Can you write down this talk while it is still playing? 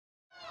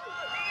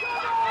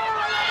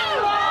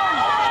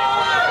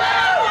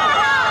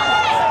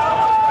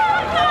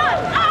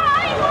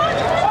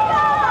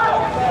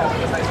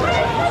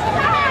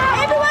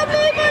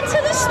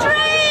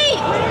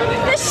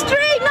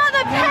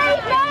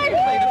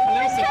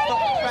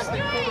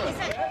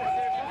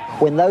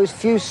when those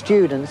few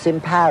students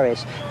in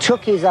Paris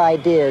took his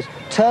ideas,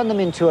 turned them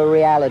into a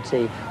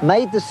reality,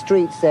 made the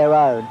streets their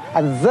own,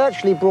 and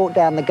virtually brought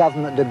down the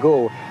government de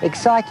Gaulle,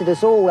 excited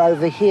us all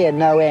over here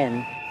no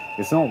end.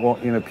 It's not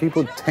what,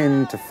 people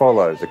tend to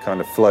follow the kind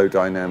of flow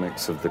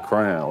dynamics of the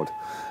crowd,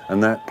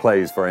 and that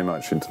plays very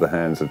much into the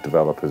hands of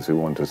developers who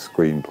want to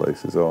screen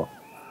places off.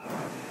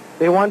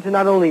 They want to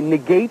not only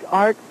negate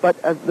art, but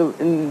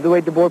in the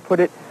way Debord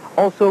put it,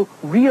 also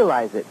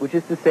realize it, which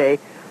is to say,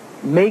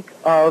 make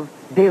of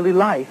daily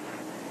life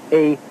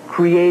a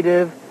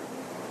creative,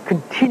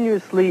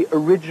 continuously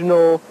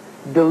original,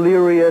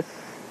 delirious,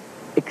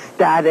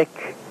 ecstatic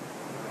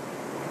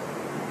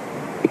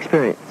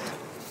experience.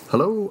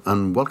 Hello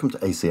and welcome to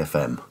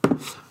ACFM.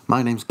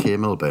 My name's Keir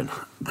Milburn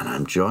and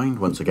I'm joined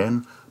once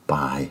again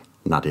by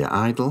Nadia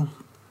Idle.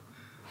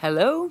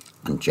 Hello.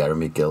 And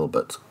Jeremy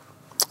Gilbert.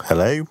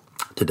 Hello.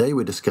 Today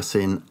we're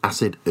discussing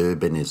acid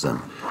urbanism,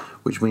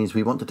 which means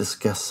we want to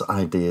discuss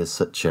ideas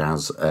such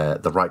as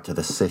the right to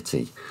the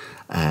city,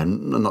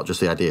 and not just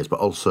the ideas, but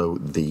also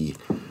the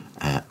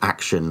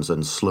actions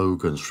and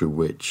slogans through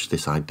which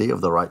this idea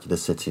of the right to the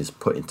city is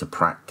put into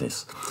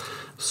practice.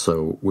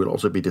 So we'll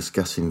also be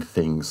discussing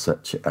things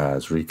such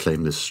as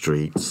reclaim the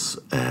streets,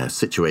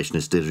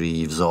 situationist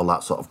derives, all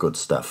that sort of good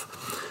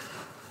stuff.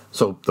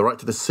 So the right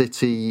to the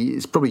city,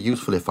 it's probably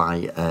useful if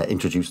I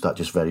introduce that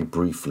just very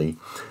briefly.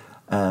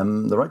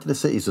 The right to the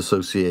city is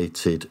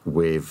associated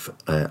with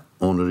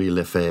Henri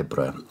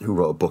Lefebvre, who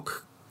wrote a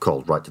book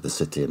called Right to the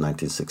City in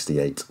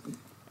 1968.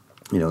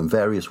 In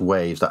various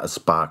ways that has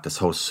sparked this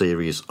whole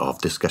series of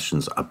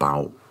discussions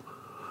about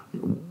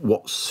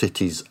what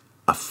cities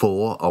are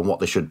for or what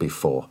they should be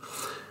for.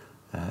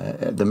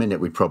 At the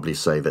minute, we'd probably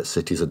say that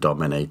cities are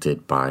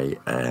dominated by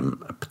a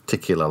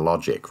particular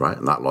logic, right?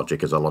 And that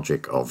logic is a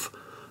logic of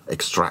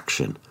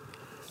extraction.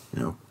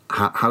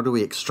 How do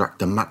we extract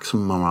the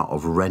maximum amount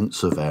of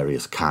rents of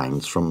various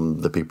kinds from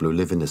the people who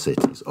live in the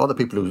cities, or the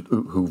people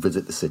who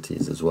visit the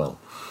cities as well?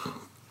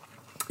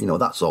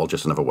 That's all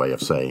just another way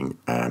of saying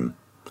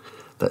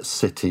that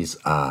cities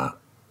are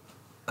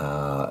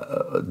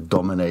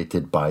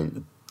dominated by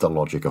the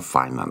logic of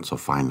finance or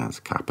finance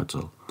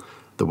capital.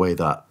 The way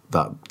that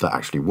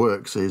actually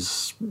works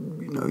is,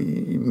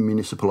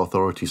 municipal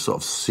authorities sort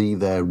of see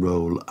their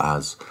role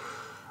as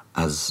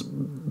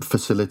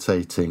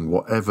facilitating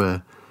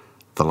whatever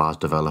the large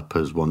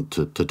developers want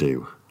to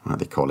do. Right?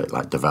 They call it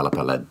like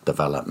developer-led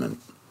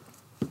development.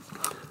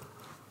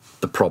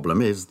 The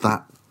problem is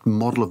that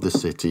model of the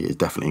city is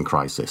definitely in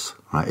crisis.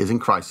 Right? It's in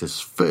crisis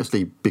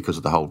firstly because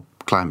of the whole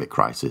climate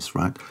crisis,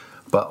 right?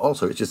 But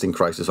also it's just in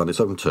crisis on its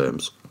own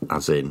terms,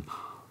 as in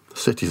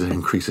cities are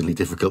increasingly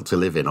difficult to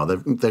live in, or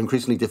they're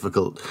increasingly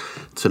difficult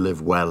to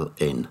live well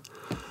in.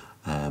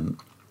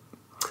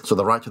 So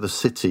the right to the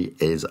city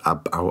is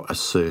about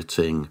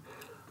asserting,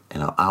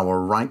 our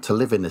right to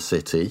live in the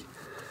city,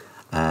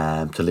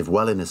 to live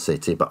well in the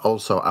city, but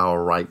also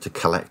our right to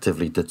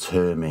collectively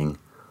determine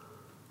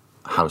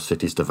how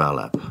cities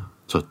develop.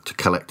 So to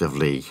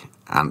collectively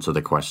answer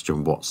the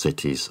question, what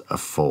cities are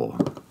for.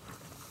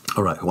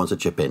 All right, who wants to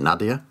chip in?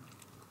 Nadia?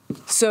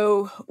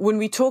 So when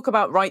we talk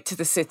about right to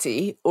the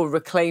city or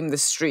reclaim the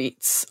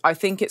streets, I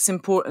think it's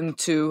important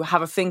to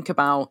have a think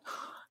about,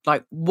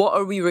 what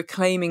are we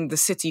reclaiming the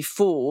city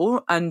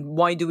for, and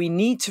why do we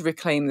need to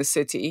reclaim the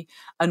city,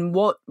 and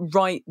what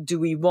right do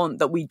we want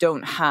that we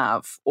don't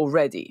have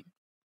already?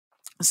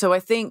 So I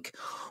think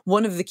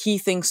one of the key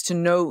things to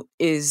note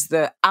is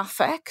the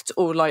affect,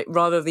 or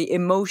rather the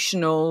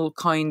emotional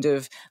kind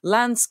of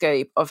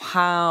landscape of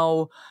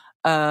how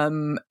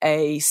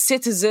a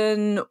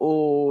citizen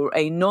or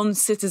a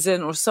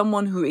non-citizen or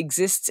someone who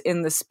exists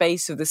in the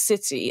space of the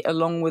city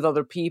along with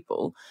other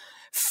people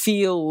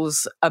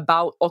feels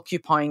about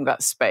occupying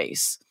that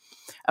space.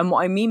 And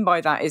what I mean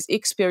by that is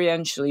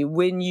experientially,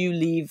 when you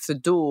leave the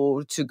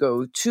door to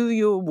go to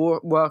your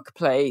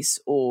workplace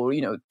or,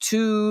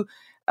 to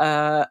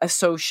a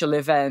social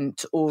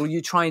event, or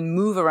you try and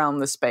move around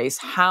the space,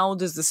 how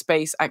does the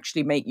space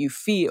actually make you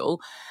feel?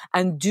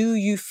 And do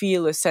you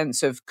feel a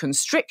sense of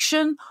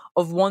constriction,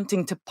 of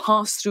wanting to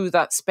pass through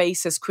that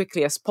space as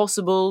quickly as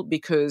possible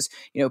because,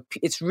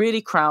 it's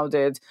really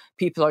crowded,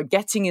 people are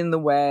getting in the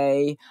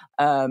way,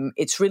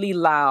 it's really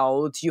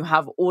loud, you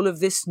have all of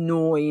this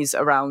noise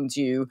around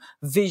you,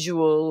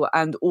 visual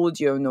and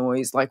audio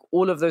noise,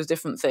 all of those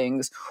different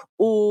things?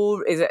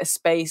 Or is it a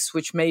space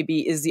which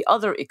maybe is the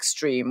other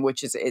extreme,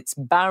 which is it's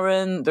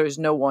barren, there's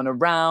no one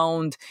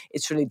around,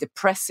 it's really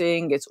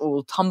depressing, it's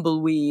all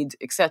tumbleweed,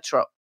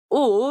 etc.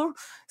 Or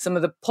some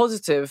of the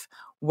positive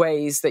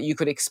ways that you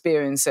could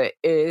experience it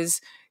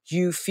is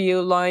you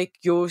feel like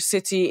your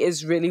city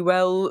is really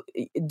well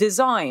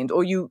designed,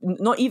 or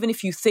not even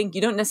if you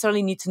don't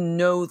necessarily need to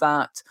know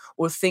that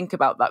or think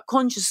about that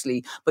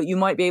consciously, but you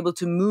might be able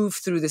to move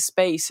through the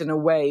space in a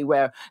way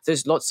where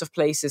there's lots of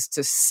places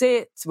to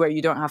sit, where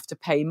you don't have to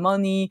pay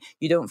money,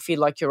 you don't feel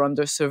like you're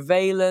under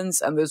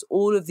surveillance, and there's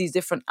all of these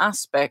different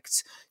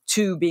aspects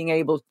to being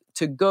able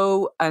to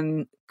go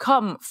and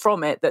come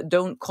from it that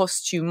don't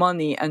cost you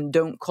money and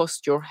don't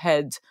cost your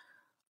head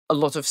a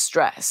lot of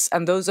stress.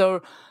 And those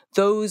are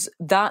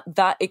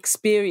that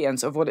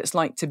experience of what it's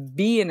like to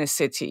be in a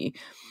city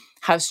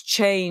has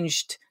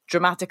changed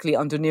dramatically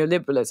under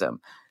neoliberalism.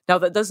 Now,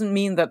 that doesn't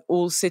mean that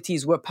all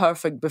cities were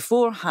perfect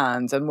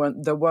beforehand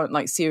and there weren't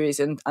like serious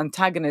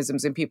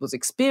antagonisms in people's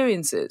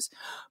experiences.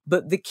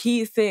 But the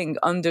key thing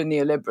under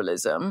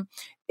neoliberalism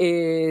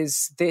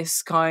is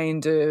this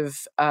kind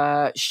of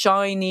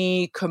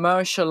shiny,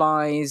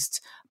 commercialized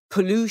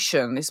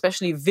pollution,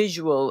 especially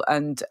visual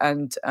and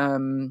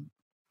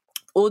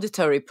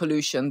auditory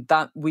pollution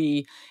that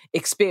we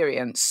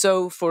experience.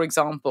 So, for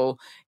example,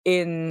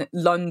 in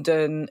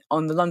London,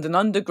 on the London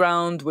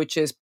Underground, which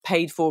is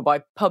paid for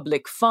by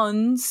public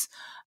funds,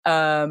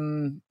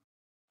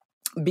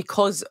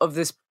 because of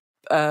this,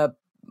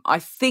 I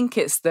think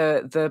it's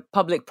the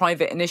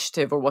public-private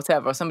initiative or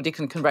whatever. Somebody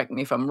can correct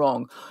me if I'm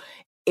wrong.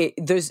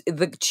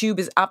 The tube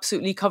is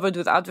absolutely covered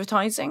with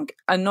advertising,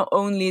 and not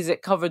only is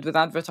it covered with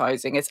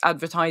advertising, it's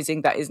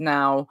advertising that is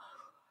now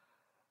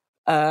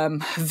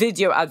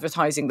video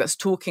advertising that's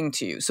talking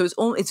to you. So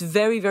it's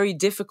very, very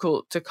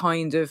difficult to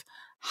kind of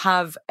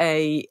have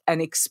an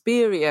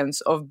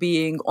experience of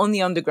being on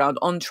the underground,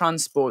 on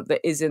transport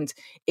that isn't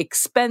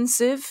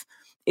expensive,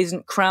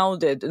 isn't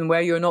crowded, and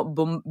where you're not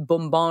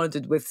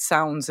bombarded with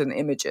sounds and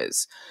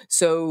images.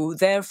 So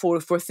therefore,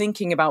 if we're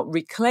thinking about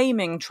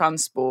reclaiming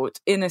transport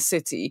in a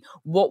city,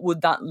 what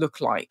would that look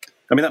like?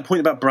 I mean, that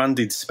point about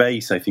branded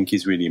space, I think,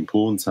 is really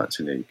important,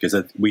 actually, because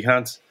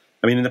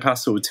in the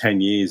past sort of 10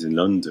 years in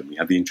London, we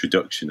had the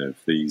introduction of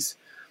these,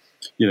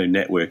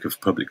 network of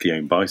publicly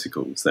owned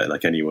bicycles that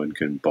like anyone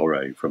can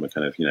borrow from a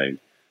kind of,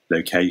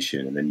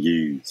 location and then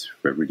use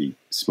for a really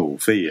small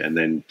fee and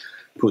then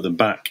put them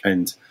back.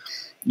 And,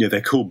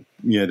 they're called,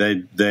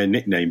 they're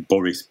nicknamed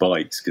Boris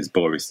Bikes because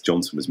Boris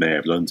Johnson was mayor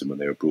of London when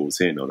they were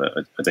brought in, although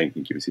I don't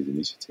think it was his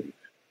initiative.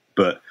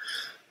 But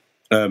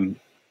they're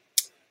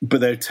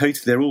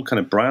all kind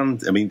of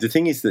brand. I mean, the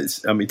thing is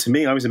that, to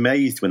me, I was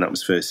amazed when that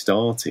was first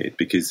started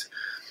because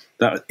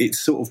that it's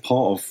sort of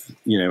part of,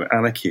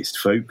 anarchist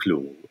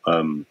folklore.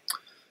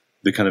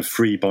 The kind of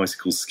free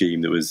bicycle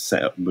scheme that was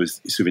set up was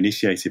sort of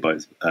initiated by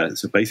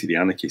basically the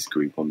anarchist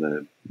group on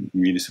the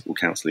municipal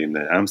council in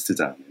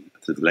Amsterdam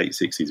to the late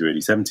 60s, early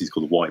 70s,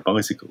 called the White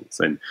Bicycles.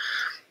 And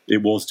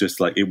it was just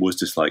like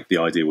the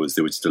idea was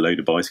there was just a load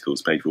of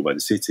bicycles paid for by the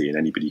city and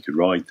anybody could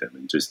ride them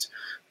and just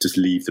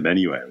leave them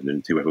anywhere, and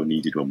then whoever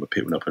needed one would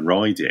pick one up and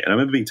ride it. And I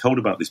remember being told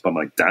about this by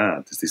my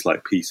dad as this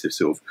like piece of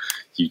sort of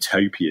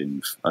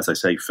utopian, as I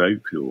say,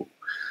 folklore.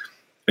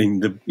 I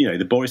mean,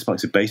 the Boris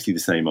Bikes are basically the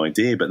same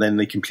idea, but then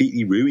they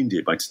completely ruined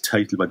it by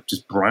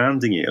just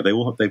branding it.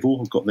 They've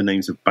all got the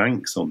names of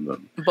banks on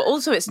them. But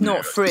also, it's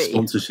not free.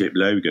 Sponsorship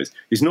logos.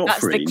 It's not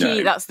free.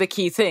 That's the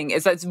key thing.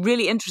 Is that it's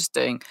really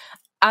interesting.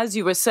 As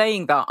you were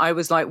saying that, I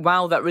was like,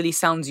 wow, that really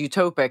sounds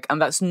utopic.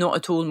 And that's not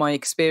at all my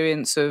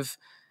experience of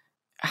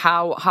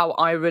how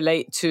I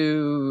relate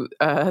to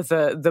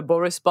the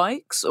Boris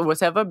Bikes or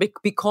whatever,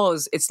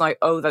 because it's like,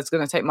 oh, that's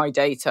going to take my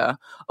data.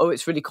 Oh,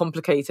 it's really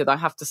complicated. I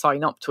have to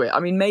sign up to it. I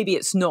mean, maybe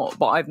it's not,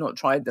 but I've not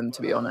tried them,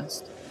 to be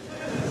honest.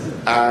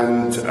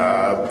 And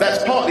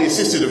that's partly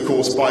assisted, of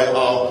course, by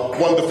our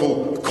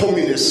wonderful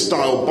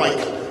communist-style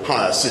bike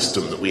hire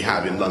system that we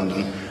have in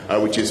London,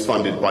 which is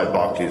funded by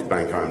Barclays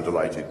Bank, I'm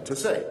delighted to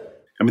say.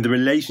 I mean, the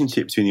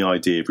relationship between the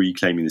idea of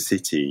reclaiming the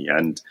city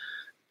and,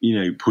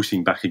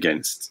 pushing back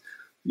against,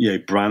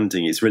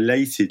 branding is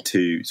related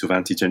to sort of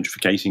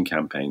anti-gentrification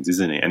campaigns,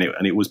 isn't it?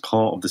 And it was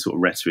part of the sort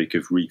of rhetoric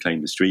of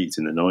Reclaim the Streets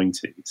in the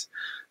 90s. I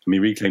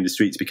mean, Reclaim the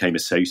Streets became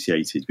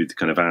associated with the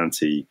kind of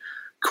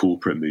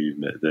anti-corporate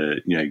movement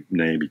that,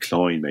 Naomi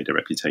Klein made a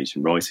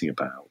reputation writing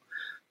about,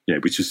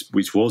 which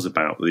was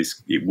about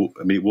this.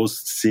 It was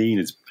seen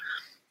as,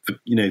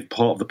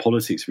 part of the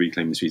politics of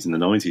Reclaim the Streets in the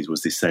 90s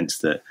was this sense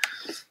that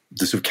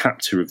the sort of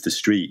capture of the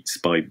streets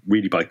by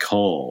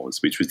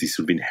cars, which was this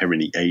sort of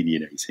inherently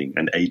alienating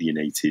and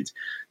alienated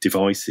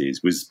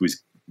devices,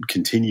 was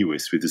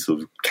continuous with the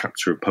sort of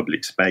capture of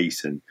public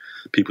space and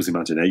people's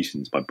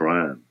imaginations by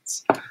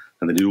brands.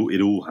 And then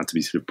it all had to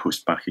be sort of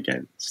pushed back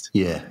against.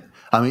 Yeah.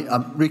 I mean,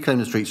 Reclaim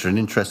the Streets are an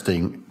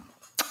interesting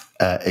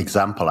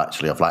example,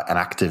 actually, of like an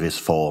activist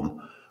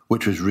form,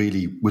 which was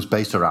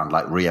based around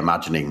like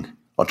reimagining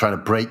or trying to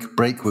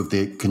break with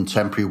the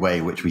contemporary way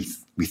in which we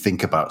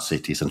think about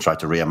cities and try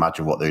to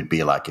reimagine what they would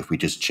be like if we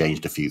just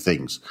changed a few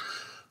things.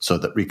 So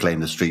that Reclaim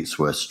the Streets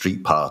were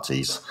street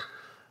parties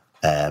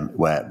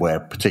where a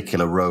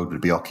particular road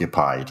would be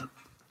occupied.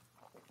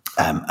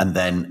 And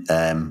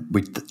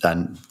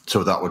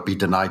so that would be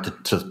denied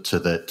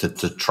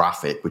to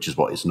traffic, which is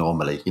what is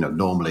normally,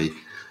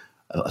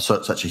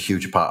 such a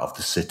huge part of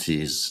the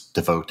city is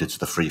devoted to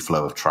the free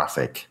flow of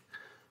traffic.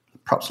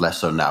 Perhaps less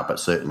so now, but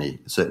certainly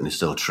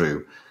still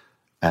true.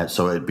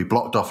 So it'd be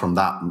blocked off from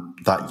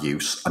that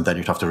use, and then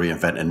you'd have to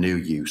reinvent a new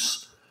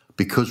use.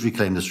 Because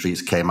Reclaim the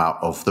Streets came out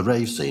of the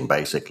rave scene,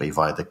 basically,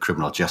 via the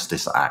Criminal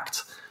Justice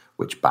Act,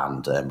 which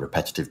banned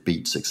repetitive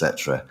beats,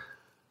 etc.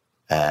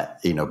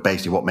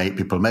 Basically what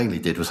people mainly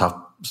did was have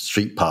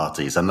street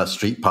parties, and the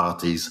street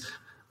parties,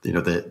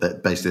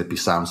 basically there'd be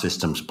sound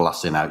systems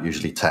blasting out,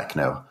 usually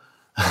techno,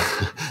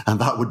 And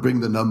that would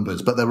bring the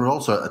numbers. But there were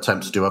also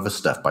attempts to do other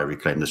stuff by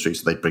reclaiming the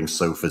streets. So they'd bring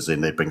sofas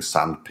in, they'd bring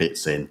sand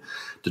pits in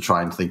to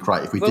try and think,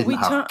 right, if we didn't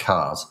have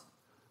cars...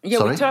 Yeah,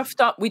 Sorry?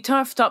 we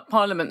turfed up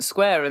Parliament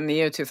Square in the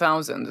year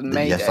 2000 and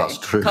May Yes, Day. that's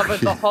true.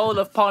 Covered the whole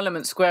of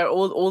Parliament Square,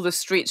 all the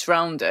streets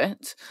round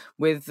it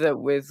with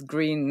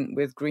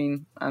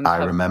green and.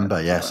 I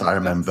remember, yes, I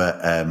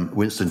remember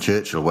Winston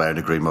Churchill wearing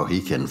a green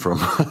Mohican from.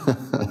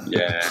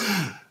 Yeah.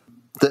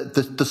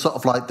 The sort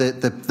of like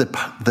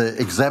the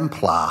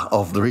exemplar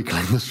of the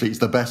reclaim the streets.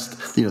 The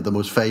best, the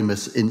most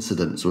famous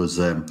incident was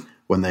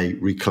when they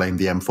reclaimed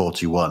the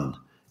M41.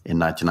 In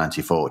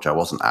 1994, which I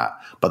wasn't at,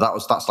 but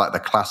that's like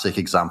the classic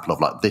example of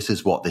like, this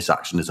is what this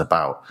action is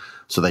about.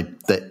 So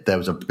there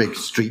was a big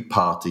street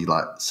party,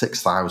 like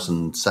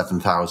 6,000,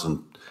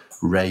 7,000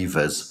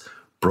 ravers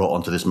brought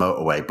onto this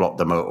motorway, blocked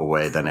the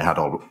motorway. Then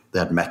they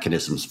had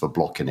mechanisms for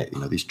blocking it,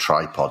 these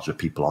tripods with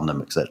people on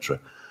them, etc.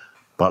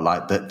 But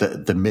like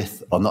the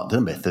myth, or not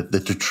the myth,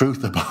 the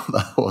truth about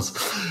that was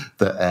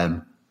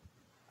that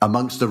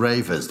amongst the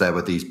ravers, there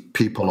were these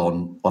people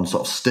on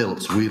sort of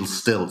stilts, wheel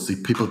stilts, these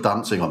people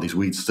dancing on these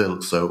wheel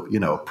stilts, so,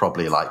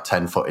 probably like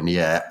 10 foot in the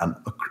air. And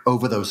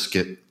over those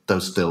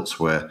stilts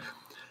were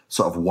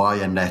sort of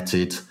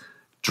wire-netted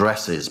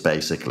dresses,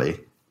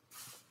 basically.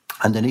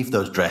 Underneath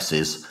those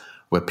dresses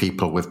were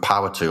people with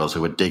power tools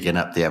who were digging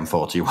up the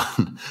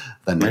M41.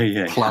 Then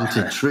they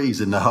planted trees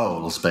in the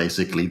holes,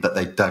 basically, that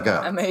they dug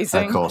up. Amazing.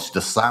 And of course,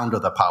 the sound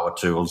of the power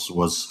tools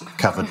was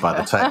covered by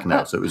the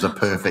techno, so it was a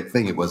perfect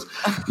thing. It was,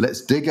 let's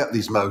dig up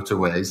these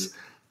motorways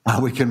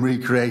and we can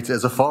recreate it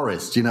as a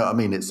forest. You know what I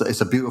mean? It's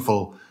a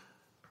beautiful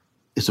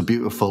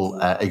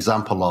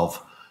example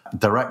of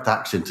direct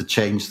action to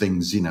change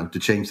things, to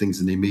change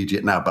things in the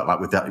immediate now, but like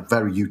with that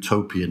very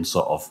utopian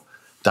sort of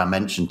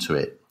dimension to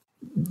it.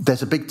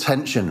 There's a big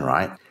tension,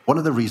 right? One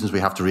of the reasons we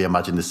have to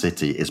reimagine the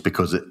city is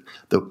because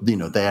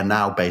they are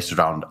now based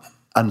around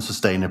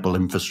unsustainable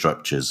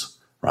infrastructures,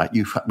 right?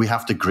 We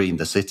have to green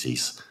the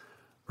cities,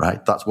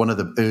 right? That's one of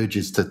the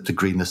urges to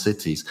green the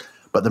cities.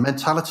 But the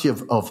mentality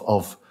of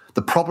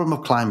the problem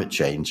of climate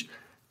change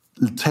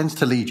tends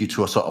to lead you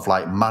to a sort of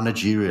like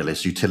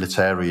managerialist,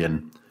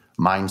 utilitarian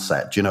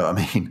mindset. Do you know what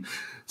I mean?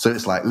 So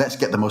it's like, let's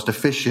get the most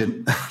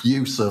efficient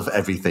use of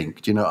everything.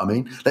 Do you know what I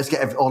mean? Let's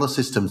get all the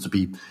systems to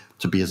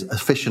be as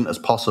efficient as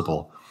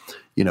possible.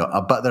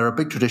 But there are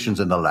big traditions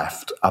in the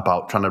left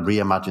about trying to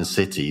reimagine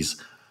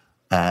cities,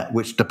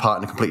 which depart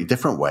in a completely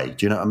different way.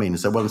 Do you know what I mean?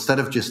 So, well, instead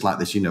of just like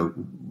this,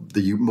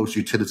 the most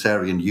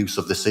utilitarian use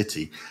of the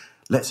city,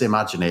 let's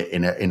imagine it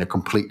in a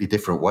completely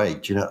different way.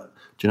 Do you know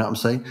what I'm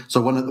saying?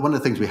 So one of the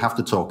things we have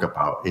to talk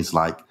about is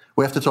like,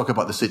 we have to talk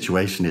about the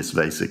situationists,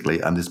 basically,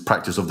 and this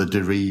practice of the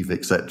derive,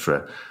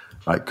 etc.,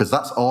 right? Because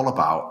that's all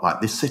about, like,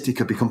 this city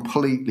could be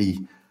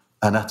completely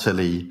and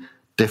utterly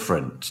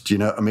different. Do you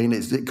know what I mean?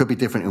 It could be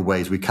different in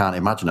ways we can't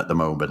imagine at the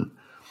moment.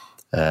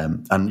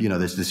 And,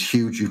 there's this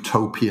huge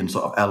utopian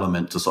sort of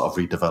element to sort of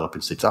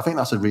redeveloping cities. I think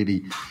that's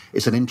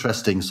it's an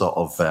interesting sort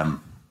of,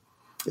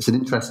 it's an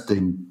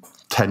interesting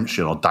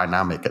tension or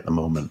dynamic at the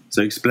moment.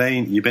 So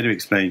you better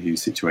explain who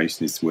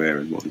situationists were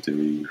and what the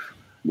derive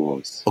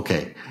was.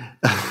 Okay.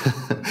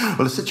 Well,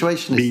 the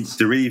situationists...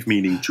 Derive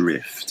meaning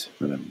drift,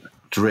 remember.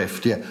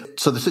 Drift, yeah.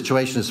 So the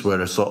situationists were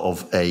a sort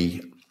of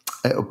a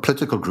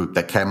political group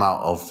that came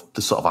out of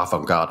the sort of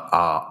avant-garde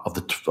art of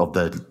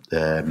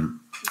the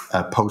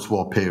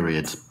post-war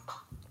period.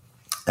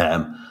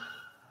 And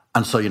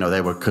so,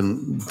 they were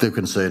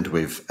concerned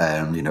with,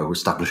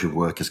 establishing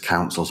workers'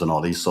 councils and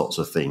all these sorts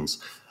of things.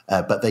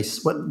 But they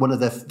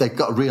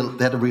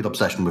had a real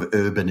obsession with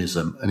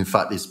urbanism, and in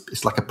fact,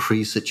 it's like a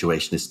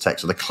pre-situationist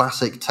text. So the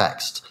classic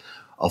text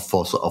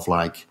for sort of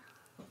like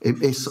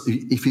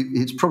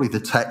it's probably the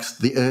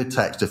text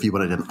if you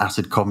wanted an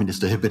acid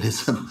communist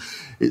urbanism.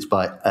 It's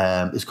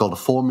called The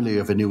Formula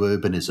of a New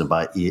Urbanism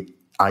by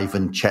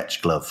Ivan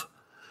Chechglov,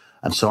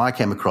 and so I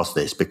came across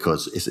this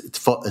because it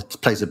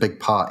plays a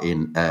big part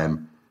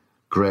in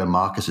Grail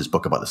Marcus's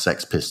book about the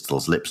Sex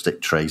Pistols,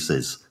 Lipstick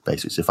Traces.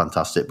 Basically, it's a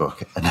fantastic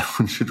book, and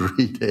everyone should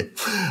read it.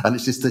 And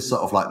it's just this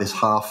sort of like this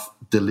half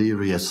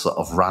delirious sort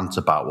of rant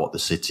about what the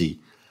city,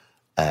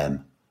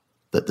 that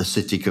the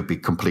city could be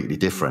completely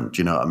different.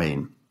 Do you know what I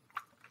mean?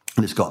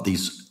 And it's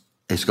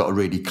got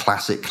really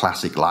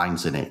classic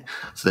lines in it.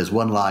 So there's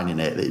one line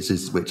in it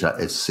which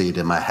is seared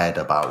in my head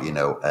about,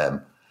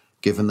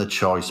 given the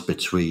choice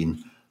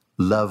between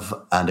love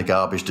and a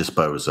garbage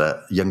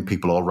disposer, young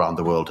people all around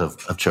the world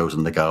have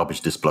chosen the garbage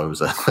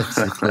disposer,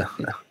 basically.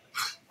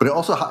 But it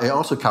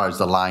also carries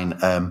the line,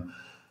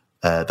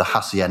 the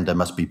hacienda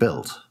must be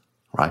built,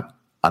 right?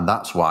 And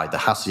that's why the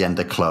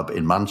Hacienda Club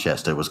in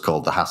Manchester was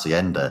called the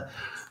Hacienda,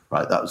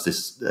 right? That was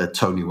this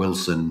Tony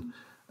Wilson,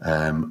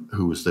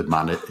 who was the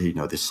man,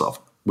 this sort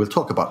of, we'll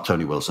talk about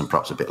Tony Wilson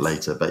perhaps a bit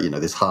later, but,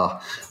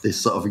 this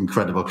sort of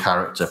incredible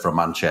character from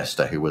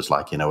Manchester who was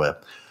like, a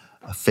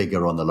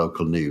figure on the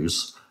local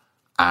news,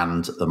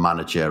 and the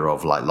manager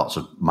of like lots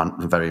of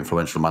very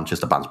influential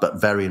Manchester bands, but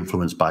very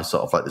influenced by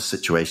sort of like the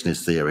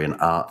situationist theory and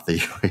art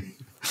theory,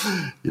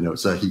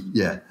 so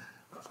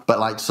But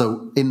like,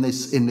 so in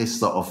this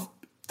sort of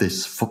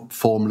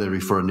formulary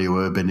for a new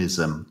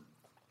urbanism.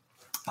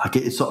 Like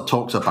it sort of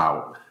talks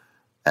about,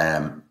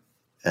 the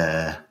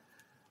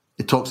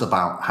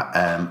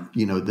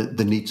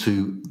need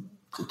to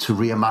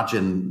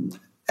reimagine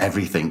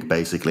everything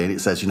basically, and it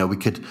says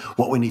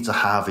what we need to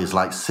have is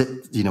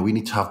we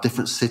need to have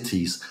different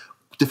cities,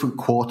 different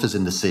quarters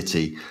in the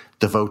city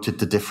devoted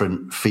to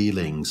different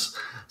feelings.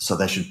 So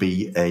there should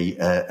be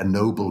a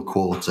noble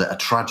quarter, a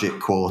tragic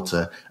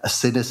quarter, a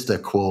sinister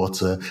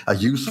quarter, a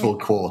useful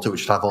quarter,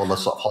 which should have all the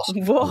sort of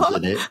hospitals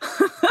in it,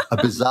 a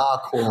bizarre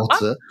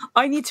quarter.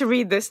 I need to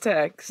read this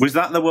text. Was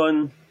that the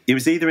one? It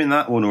was either in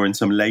that one or in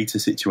some later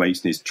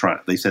Situationist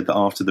tract. They said that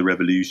after the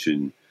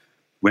revolution,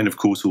 when, of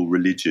course, all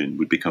religion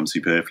would become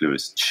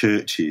superfluous,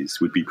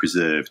 churches would be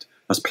preserved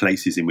as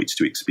places in which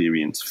to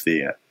experience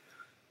fear.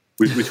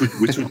 Which would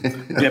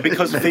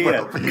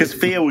because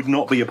fear would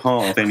not be a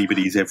part of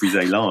anybody's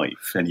everyday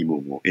life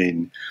anymore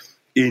in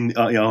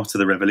after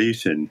the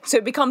revolution. So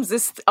it becomes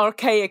this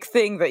archaic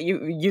thing that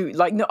you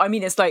like. No, I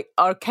mean it's like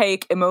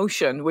archaic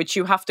emotion which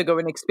you have to go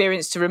and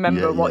experience to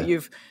remember what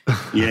you've.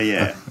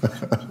 Yeah.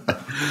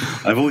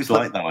 I've always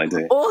liked that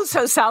idea.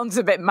 Also sounds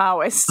a bit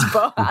Maoist,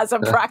 but as a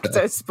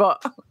practice.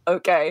 But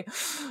okay.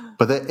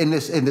 But in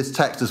this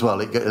text as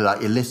well,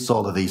 it lists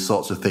all of these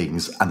sorts of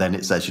things, and then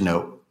it says,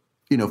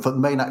 for the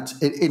main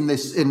in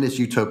this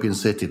utopian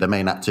city, the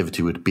main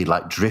activity would be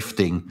like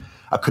drifting,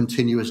 a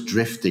continuous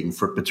drifting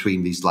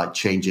between these like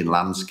changing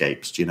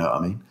landscapes. Do you know what I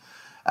mean?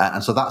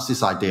 And so that's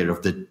this idea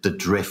of the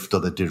drift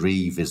or the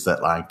derive, is that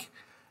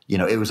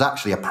it was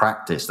actually a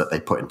practice that they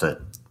put into.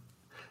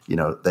 They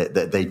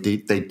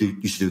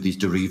used to do these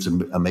derives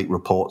and make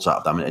reports out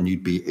of them, and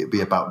it'd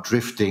be about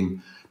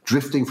drifting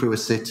through a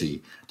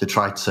city to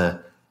try to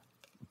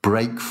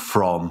break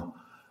from,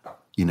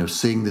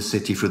 seeing the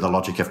city through the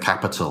logic of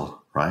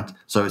capital, right?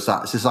 So it's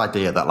this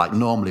idea that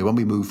normally when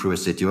we move through a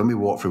city, when we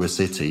walk through a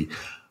city,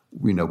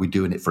 we're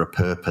doing it for a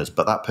purpose,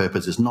 but that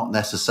purpose is not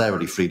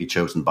necessarily freely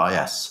chosen by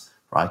us,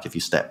 right? If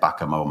you step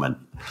back a moment.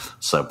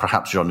 So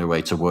perhaps you're on your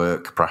way to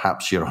work,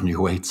 perhaps you're on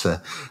your way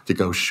to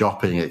go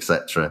shopping,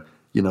 etc.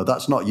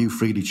 That's not you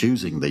freely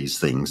choosing these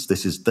things.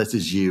 This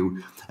is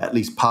you at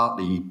least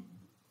partly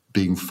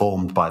being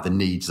formed by the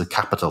needs of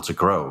capital to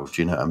grow.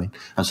 Do you know what I mean?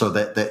 And so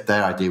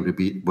their idea would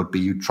be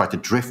you try to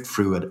drift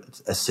through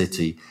a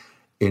city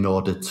in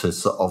order to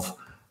sort of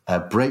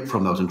break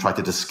from those and try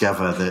to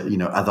discover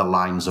the other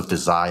lines of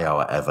desire or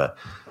whatever.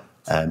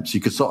 So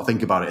you could sort of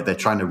think about it. They're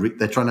trying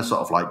to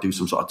sort of do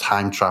some sort of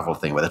time travel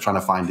thing where they're trying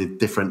to find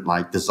different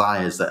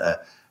desires that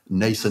are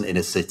nascent in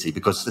a city,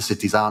 because the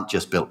cities aren't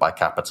just built by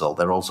capital;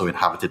 they're also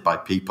inhabited by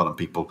people, and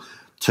people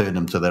turn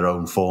them to their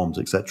own forms,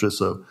 etc.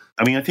 So,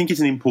 I mean, I think it's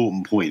an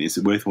important point. It's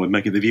worthwhile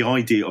making that the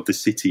idea of the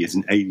city as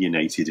an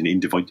alienated and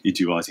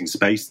individualising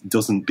space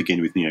doesn't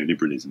begin with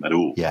neoliberalism at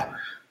all. Yeah.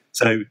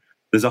 So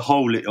there's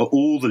all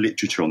the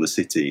literature on the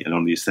city and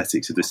on the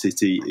aesthetics of the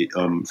city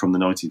from the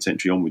 19th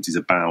century onwards is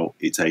about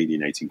its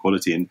alienating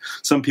quality, and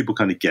some people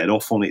kind of get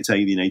off on its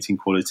alienating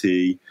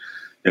quality.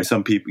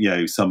 Some people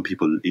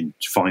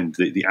find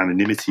the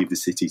anonymity of the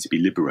city to be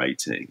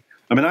liberating.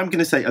 I mean, I'm going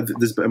to say,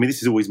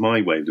 this is always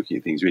my way of looking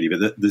at things, really,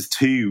 but there's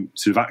two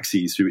sort of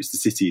axes through which the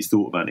city is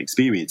thought about and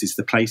experienced. It's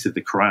the place of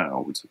the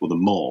crowd or the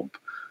mob,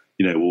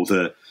 or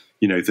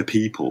the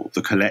people,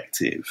 the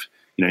collective.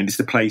 And it's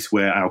the place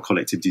where our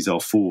collectivities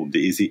are formed.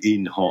 It is,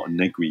 in Hart and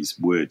Negri's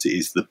words, it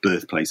is the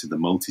birthplace of the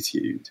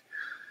multitude.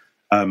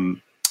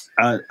 And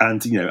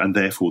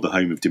therefore the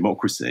home of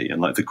democracy,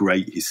 and the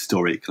great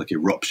historic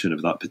eruption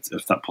of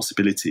that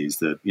possibility is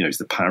the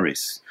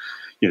Paris,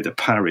 the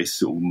Paris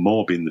sort of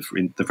mob in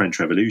the French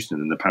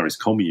Revolution and the Paris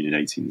Commune in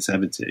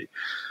 1870.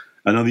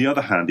 And on the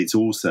other hand, it's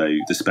also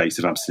the space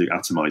of absolute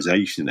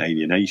atomization and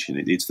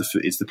alienation. It's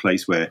the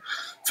place where,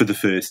 for the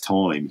first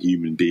time,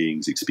 human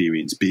beings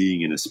experience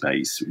being in a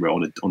space where,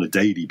 on a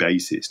daily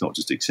basis, not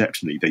just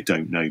exceptionally, they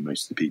don't know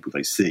most of the people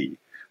they see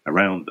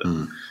around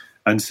them.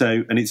 And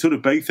it's sort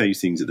of both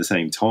those things at the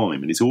same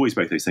time, and it's always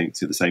both those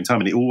things at the same time,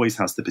 and it always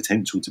has the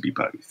potential to be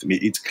both. I mean,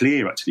 it's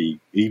clear, actually,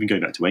 even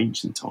going back to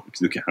ancient times,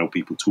 look at how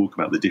people talk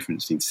about the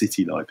difference between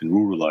city life and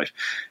rural life.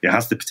 It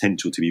has the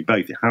potential to be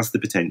both. It has the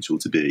potential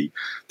to be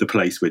the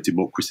place where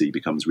democracy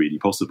becomes really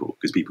possible,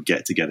 because people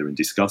get together and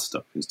discuss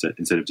stuff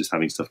instead of just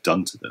having stuff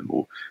done to them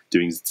or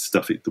doing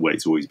stuff the way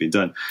it's always been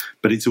done.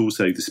 But it's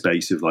also the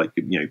space of,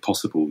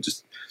 possible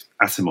just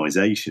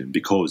atomization,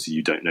 because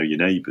you don't know your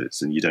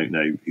neighbours and you don't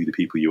know who the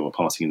people you are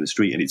passing in the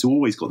street, and it's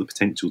always got the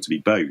potential to be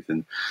both.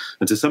 And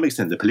to some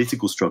extent, the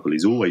political struggle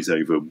is always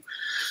over,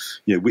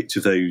 which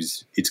of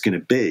those it's going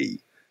to be.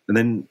 And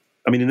then,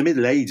 I mean, in the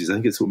Middle Ages, I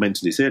think it's sort of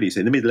mentioned this earlier.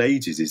 So in the Middle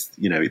Ages is,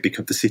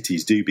 the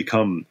cities do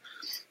become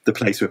the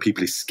place where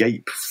people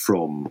escape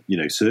from,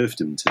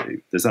 serfdom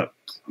to. There's that,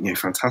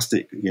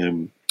 fantastic,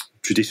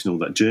 traditional,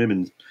 that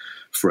German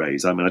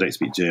phrase. I mean, I don't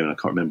speak German. I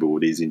can't remember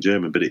what it is in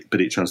German, but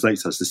it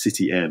translates as "the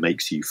city air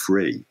makes you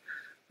free,"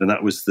 and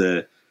that was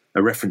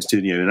a reference to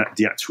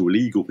the actual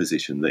legal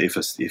position that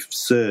if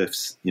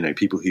serfs,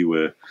 people who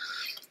were,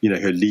 who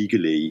are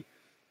legally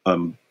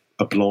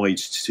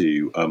obliged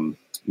to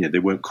they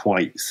weren't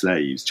quite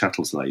slaves,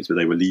 chattel slaves, but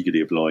they were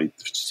legally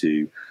obliged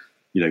to,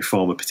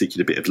 farm a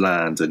particular bit of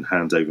land and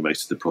hand over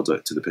most of the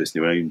product to the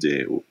person who owned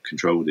it or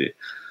controlled it,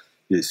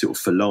 sort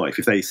of for life.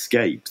 If they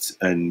escaped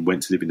and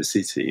went to live in a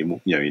city,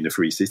 in a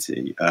free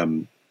city,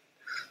 and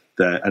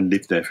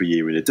lived there for a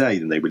year and a day,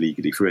 then they were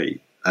legally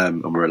free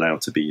and were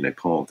allowed to be,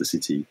 part of the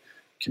city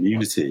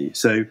community.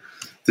 So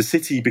the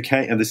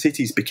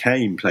cities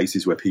became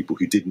places where people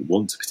who didn't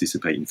want to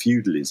participate in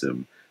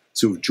feudalism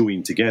sort of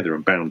joined together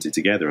and bounded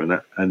together,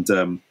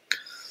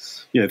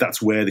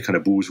 that's where the kind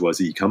of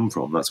bourgeoisie come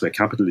from. That's where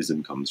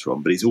capitalism comes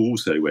from, but it's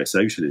also where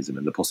socialism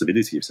and the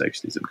possibility of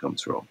socialism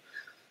comes from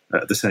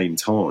at the same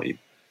time.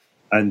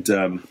 And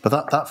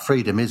but that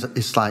freedom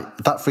is like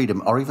that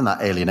freedom, or even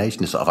that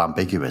alienation, is sort of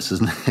ambiguous,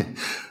 isn't it?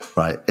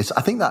 Right.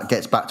 I think that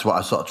gets back to what I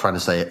was sort of trying to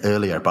say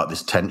earlier about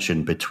this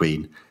tension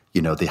between,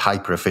 the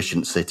hyper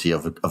efficient city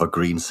of a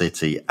green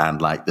city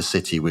and like the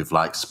city with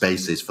like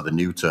spaces for the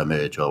new to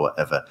emerge or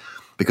whatever.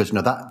 Because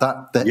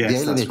the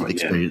alienated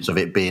experience of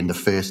it being the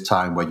first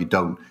time where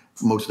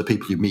most of the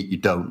people you meet you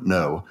don't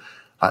know,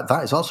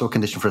 that is also a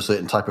condition for a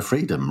certain type of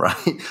freedom, right?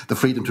 The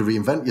freedom to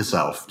reinvent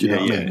yourself. Do you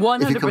know what I mean?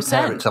 100%. If you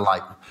compare it to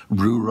like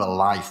rural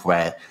life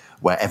where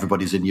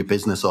everybody's in your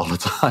business all the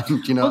time,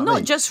 do you know what I mean?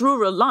 Not just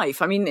rural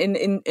life. I mean,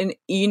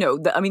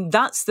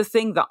 that's the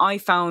thing that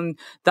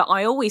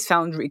I always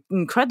found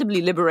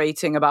incredibly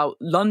liberating about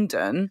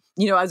London.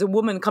 As a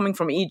woman coming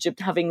from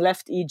Egypt, having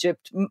left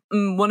Egypt,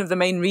 one of the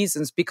main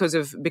reasons because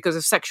of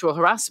sexual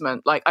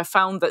harassment. Like, I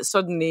found that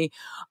suddenly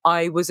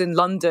I was in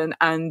London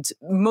and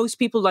most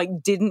people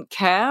like didn't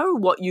care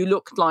what you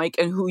looked like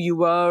and who you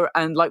were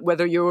and like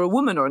whether you're a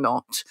woman or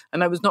not.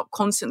 And I was not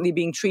constantly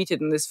being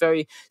treated in this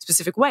very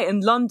specific way.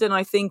 And London,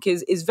 I think,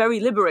 is very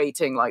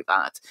liberating like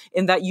that,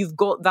 in that you've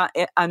got that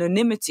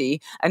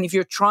anonymity, and if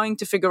you're trying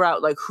to figure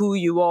out like who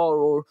you are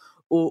or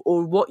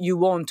what you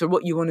want or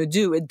what you want to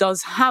do, it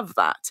does have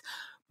that.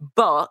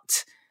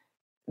 But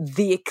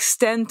the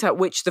extent at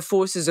which the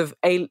forces of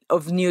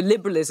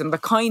neoliberalism, the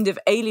kind of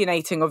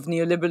alienating of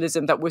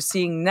neoliberalism that we're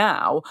seeing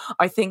now,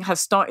 I think has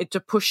started to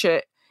push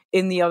it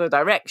in the other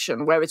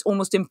direction, where it's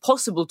almost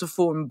impossible to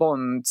form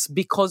bonds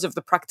because of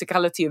the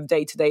practicality of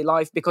day-to-day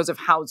life, because of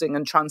housing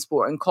and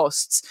transport and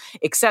costs,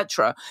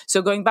 etc.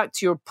 So going back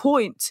to your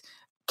point,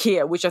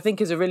 Kia, which I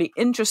think is a really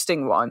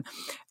interesting one,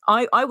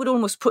 I would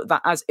almost put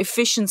that as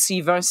efficiency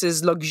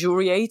versus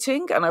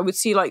luxuriating. And I would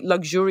see like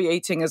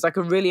luxuriating as like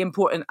a really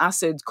important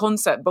acid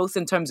concept, both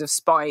in terms of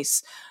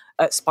spice.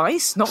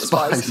 Spice? Not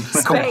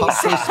spice.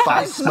 Compulsory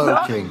spice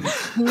smoking.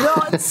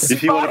 Not spice.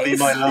 If you want to be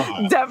my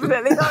lover.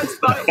 Definitely not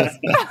spice.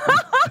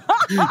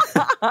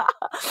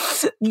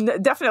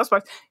 Definitely not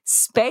spice.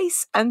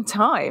 Space and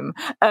time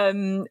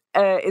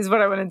is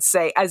what I wanted to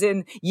say. As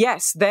in,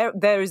 yes,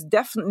 there is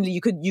definitely,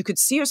 you could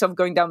see yourself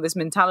going down this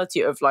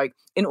mentality of like,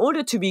 in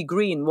order to be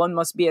green, one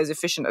must be as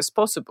efficient as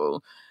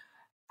possible.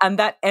 And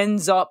that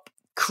ends up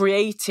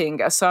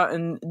creating a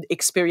certain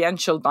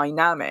experiential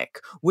dynamic,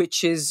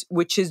 which is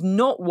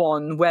not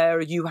one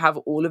where you have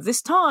all of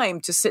this time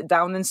to sit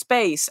down in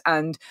space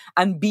and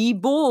be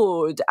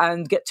bored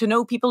and get to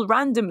know people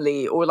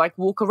randomly, or like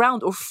walk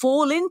around or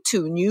fall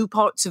into new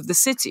parts of the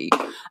city,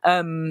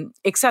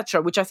 etc.,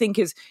 which I think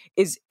is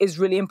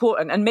really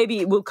important. And maybe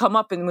it will come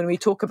up when we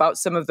talk about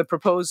some of the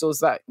proposals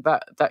that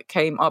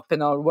came up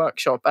in our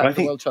workshop at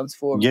the World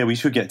Transform. Yeah, we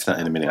should get to that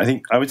in a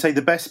minute. I would say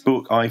the best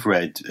book I've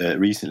read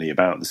recently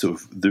about the sort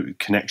of the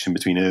connection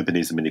between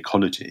urbanism and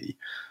ecology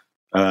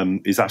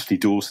is Ashley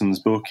Dawson's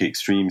book,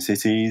 Extreme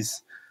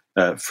Cities.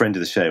 Friend of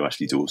the show,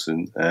 Ashley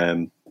Dawson.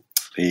 I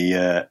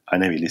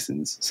know he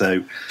listens.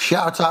 So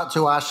shout out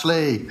to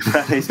Ashley.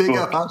 Big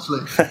up,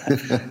 Ashley.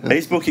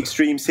 His book,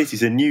 Extreme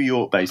Cities, a New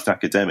York-based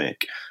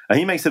academic, and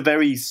he makes a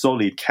very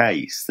solid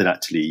case that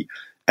actually,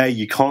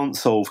 you can't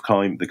solve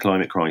the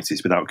climate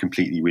crisis without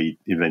completely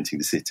reinventing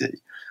the city,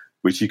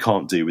 which you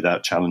can't do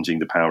without challenging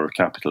the power of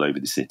capital over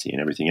the city and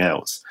everything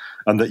else,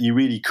 and that you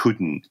really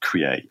couldn't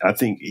create. I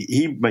think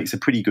he makes a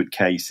pretty good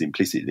case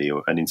implicitly,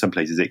 and in some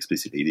places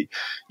explicitly, that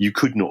you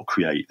could not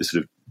create the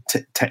sort of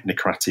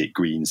technocratic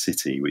green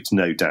city, which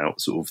no doubt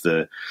sort of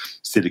the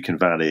Silicon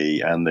Valley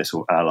and their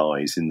sort of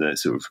allies in the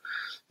sort of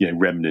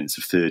remnants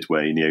of third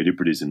way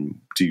neoliberalism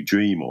do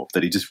dream of.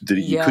 That you couldn't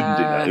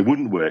do that. It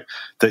wouldn't work.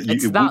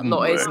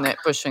 Isn't it?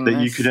 Pushing that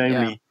this.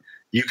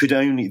 You could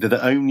only the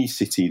only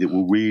city that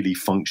will really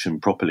function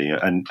properly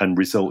and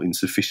result in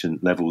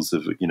sufficient levels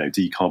of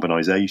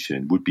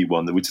decarbonisation would be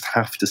one that would just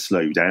have to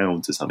slow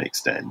down to some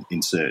extent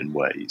in certain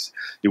ways.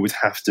 It would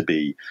have to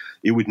be.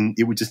 It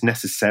would just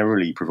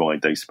necessarily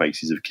provide those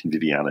spaces of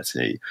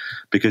conviviality,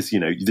 because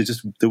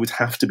there would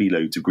have to be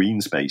loads of green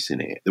space in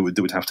it.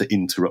 That would have to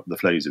interrupt the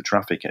flows of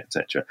traffic,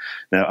 etc.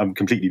 Now I'm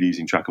completely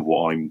losing track of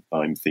what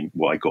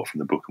what I got from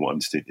the book and what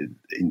I'm just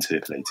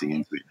interpolating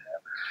into it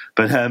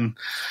now,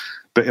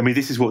 But I mean,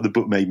 this is what the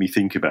book made me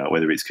think about,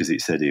 whether it's because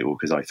it said it or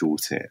because I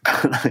thought it.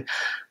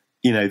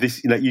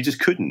 This, you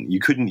just couldn't.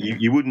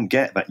 You wouldn't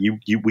get that.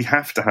 We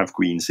have to have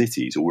green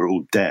cities, or we're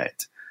all dead.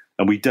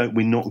 And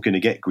we're not going to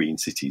get green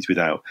cities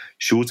without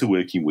shorter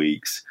working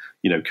weeks,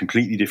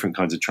 completely different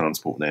kinds of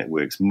transport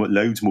networks,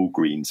 loads more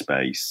green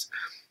space,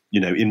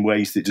 in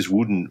ways that just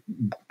wouldn't,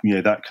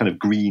 that kind of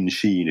green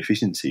sheen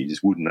efficiency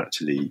just wouldn't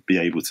actually be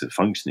able to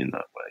function in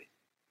that way.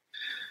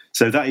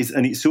 So that is,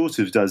 and it sort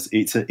of does,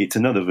 it's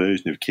another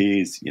version of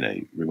Keir's,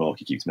 remark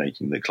he keeps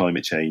making, that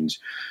climate change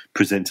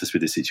presents us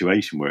with a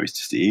situation where it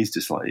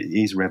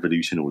is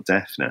revolution or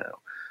death now.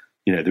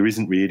 There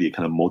isn't really a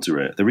kind of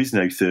moderate, there is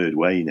no third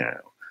way now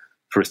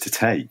for us to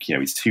take.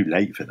 It's too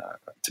late for that,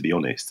 to be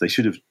honest. They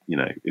should have,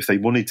 if they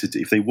wanted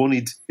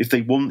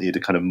a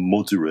kind of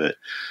moderate,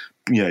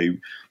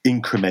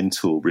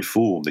 incremental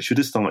reform, they should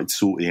have started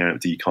sorting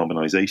out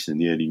decarbonisation in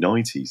the early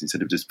 90s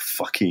instead of just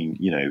fucking,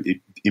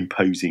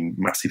 imposing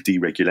massive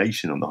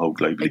deregulation on the whole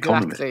global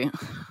economy.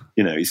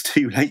 It's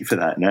too late for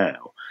that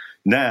now.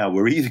 Now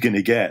we're either going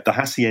to get the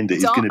hacienda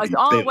is going to be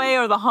our built, way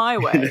or the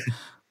highway.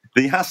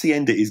 The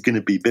hacienda is going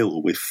to be built,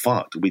 or we're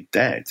fucked, we're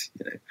dead.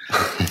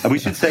 And we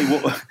should say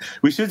what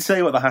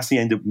the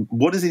hacienda.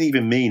 What does it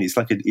even mean?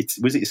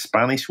 Was it a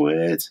Spanish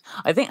word?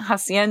 I think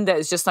hacienda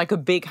is just like a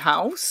big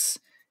house.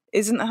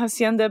 Isn't a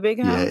hacienda a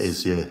big house? Yeah, it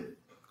is. Yeah.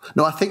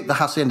 No, I think the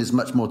hacienda is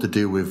much more to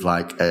do with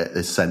like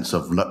a sense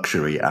of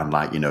luxury and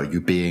like,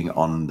 you being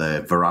on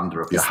the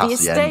veranda of your hacienda.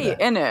 It's the estate,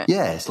 isn't it?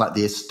 Yeah, it's like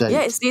the estate.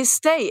 Yeah, it's the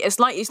estate. It's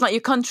like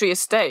your country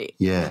estate.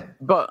 Yeah.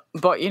 But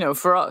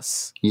for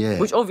us. Yeah.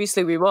 Which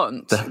obviously we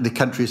want. The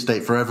country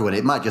estate for everyone.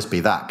 It might just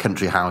be that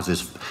country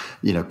houses,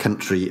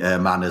 country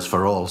manners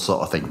for all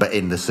sort of thing, but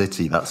in the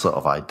city, that sort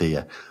of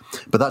idea.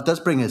 But that does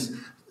bring us,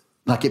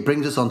 it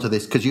brings us onto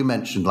this, because you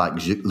mentioned like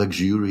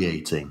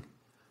luxuriating.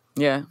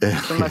 Yeah,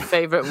 it's one of my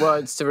favourite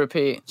words to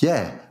repeat.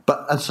 Yeah,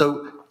 and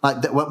so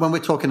like when we're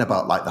talking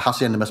about like the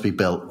hacienda must be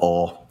built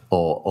or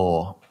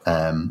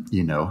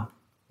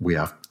we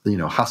have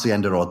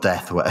hacienda or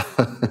death,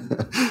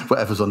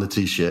 whatever's on the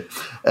t-shirt.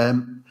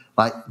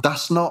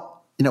 That's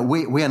not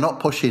we are not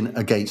pushing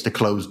against a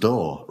closed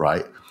door,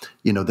 right?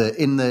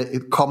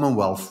 The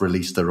Commonwealth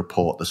released a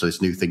report. So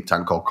this new think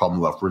tank called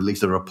Commonwealth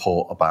released a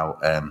report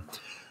about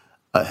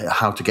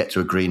how to get to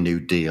a Green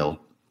New Deal.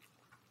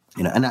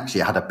 And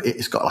actually,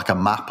 it's got like a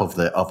map of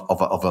a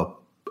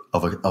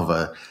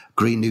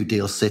Green New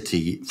Deal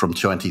city from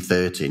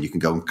 2030, and you can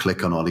go and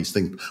click on all these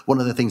things. One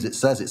of the things it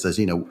says,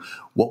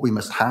 what we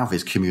must have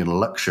is communal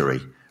luxury,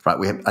 right?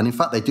 And in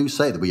fact, they do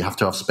say that we have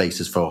to have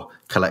spaces for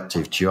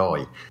collective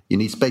joy. You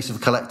need space for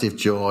collective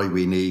joy.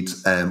 We need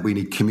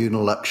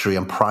communal luxury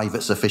and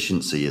private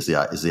sufficiency is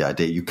the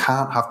idea. You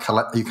can't have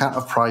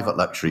private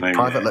luxury. Maybe.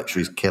 Private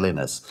luxury is killing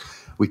us.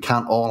 We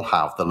can't all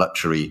have the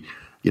luxury,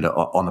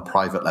 on a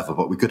private level,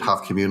 but we could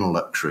have communal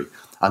luxury.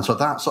 And so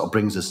that sort of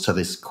brings us to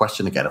this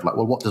question again of like,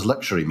 well, what does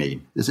luxury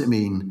mean? Does it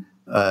mean,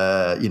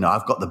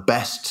 I've got the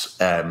best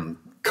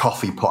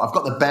coffee pot, I've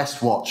got the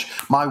best watch,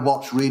 my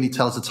watch really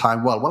tells the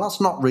time well? Well, that's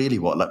not really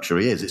what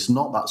luxury is. It's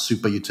not that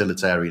super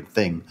utilitarian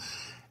thing.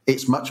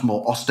 It's much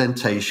more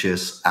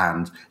ostentatious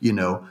and,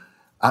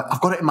 I've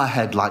got it in my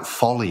head like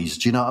follies.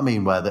 Do you know what I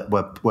mean?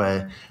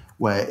 Where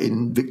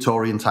in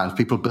Victorian times,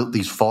 people built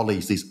these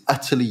follies, these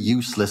utterly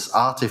useless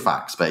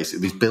artifacts,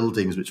 basically, these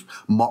buildings which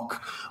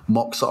mock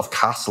sort of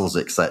castles,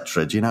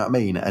 etc. Do you know what I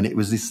mean? And it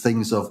was these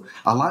things of,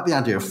 I like the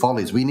idea of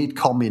follies. We need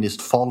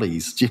communist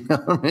follies. Do you know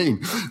what I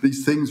mean?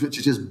 These things which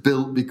are just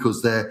built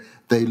because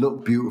they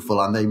look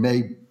beautiful and they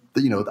may,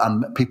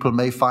 and people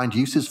may find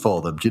uses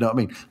for them. Do you know what I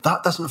mean?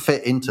 That doesn't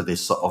fit into this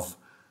sort of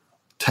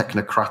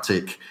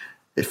technocratic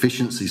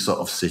efficiency sort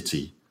of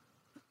city.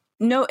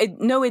 No,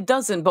 it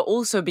doesn't. But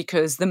also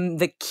because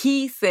the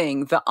key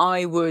thing that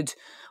I want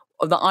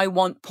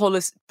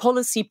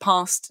policy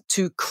passed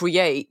to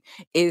create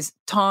is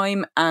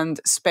time and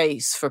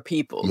space for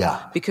people.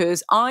 Yeah.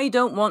 Because I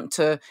don't want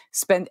to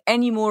spend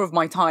any more of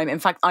my time. In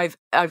fact, I've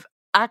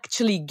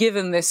actually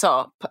given this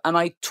up, and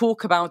I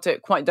talk about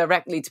it quite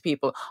directly to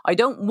people. I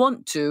don't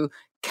want to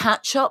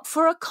catch up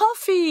for a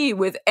coffee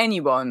with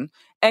anyone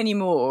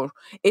anymore.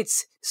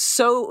 It's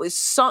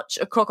such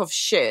a crock of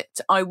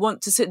shit. I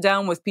want to sit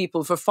down with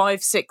people for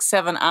 5, 6,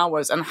 7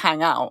 hours and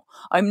hang out.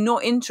 I'm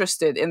not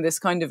interested in this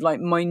kind of like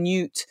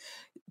minute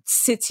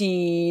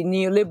city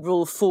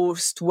neoliberal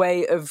forced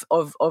way of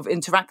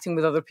interacting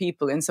with other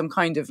people in some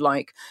kind of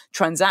like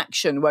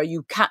transaction where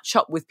you catch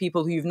up with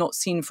people who you've not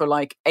seen for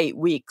like 8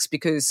 weeks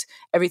because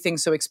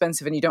everything's so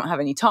expensive and you don't have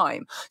any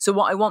time. So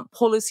what I want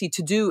policy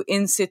to do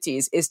in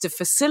cities is to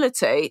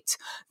facilitate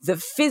the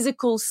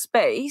physical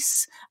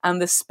space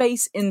and the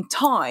space in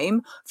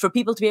time for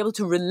people to be able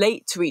to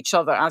relate to each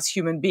other as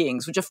human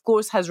beings, which of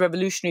course has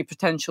revolutionary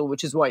potential,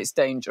 which is why it's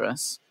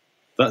dangerous.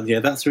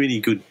 That's a really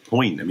good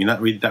point. I mean,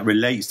 that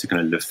relates to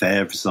kind of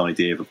Lefebvre's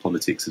idea of a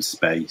politics of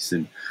space,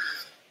 and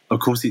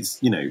of course, it's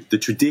the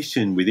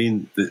tradition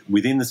within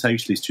the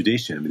socialist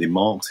tradition, within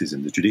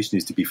Marxism, the tradition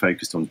is to be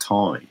focused on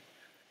time,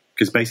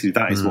 because basically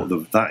that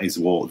is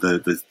what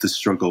the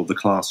struggle, the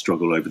class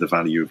struggle over the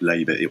value of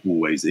labour, it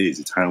always is.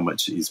 It's how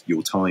much is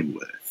your time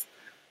worth,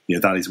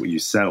 that is what you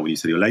sell when you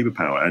sell your labour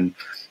power. And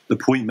the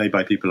point made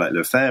by people like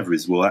Lefebvre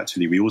is, well,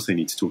 actually, we also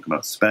need to talk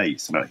about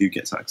space, about who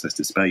gets access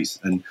to space.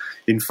 And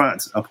in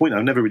fact, a point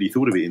I've never really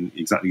thought of it in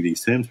exactly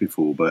these terms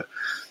before, but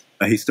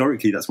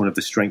historically, that's one of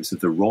the strengths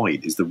of the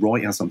right, is the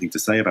right has something to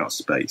say about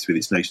space with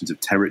its notions of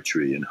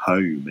territory and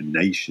home and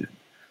nation.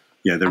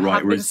 Yeah, the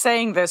right. I've been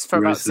saying this for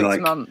about 6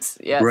 months.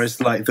 Yes. Whereas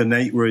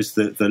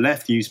the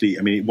left usually,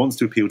 it wants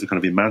to appeal to kind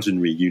of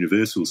imaginary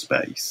universal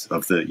space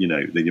of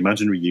the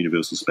imaginary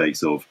universal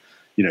space of,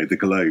 the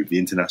globe, the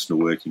international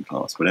working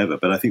class, whatever.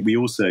 But I think we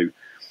also,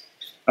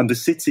 and the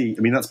city,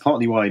 that's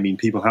partly why,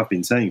 people have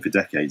been saying for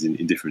decades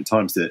in different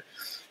times that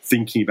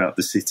thinking about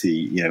the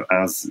city,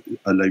 as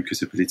a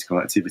locus of political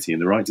activity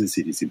and the right to the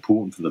city is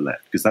important for the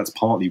left, because that's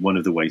partly one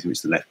of the ways in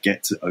which the left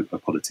gets a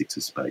politics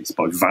of space,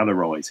 by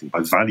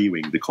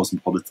valuing the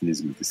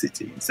cosmopolitanism of the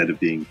city instead of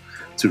being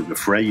sort of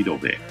afraid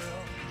of it.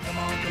 Come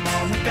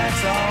on,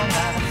 that's all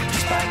right.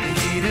 Despite the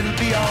heat, it'll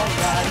be all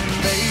right.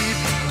 And babe,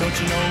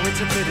 don't you know it's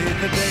a pity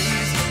the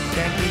days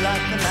can't be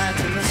like the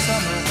nights in the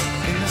summer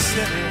in the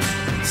city.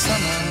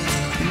 Summer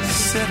in the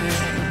city.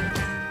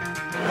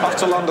 Off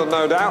to London,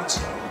 no doubt.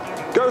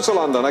 Go to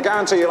London. I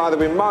guarantee you'll either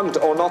be mugged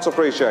or not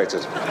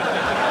appreciated.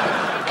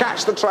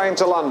 Catch the train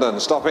to London,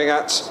 stopping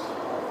at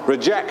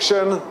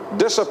Rejection,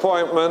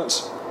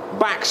 Disappointment,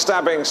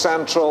 Backstabbing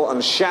Central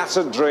and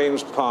Shattered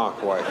Dreams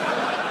Parkway.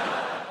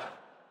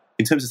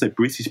 In terms of, say,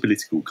 British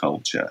political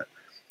culture,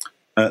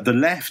 the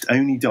left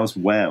only does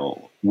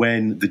well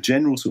when the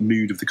general sort of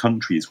mood of the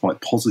country is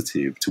quite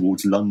positive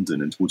towards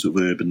London and towards sort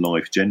of urban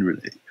life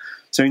generally.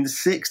 So in the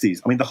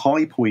 60s, the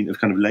high point of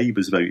kind of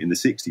Labour's vote in the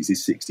 60s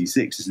is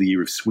 66, is the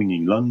year of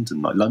swinging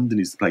London. Like,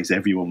 London is the place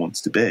everyone wants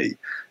to be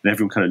and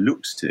everyone kind of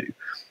looks to.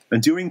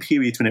 And during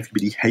periods when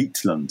everybody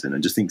hates London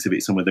and just thinks of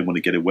it somewhere they want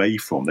to get away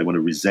from, they want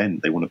to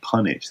resent, they want to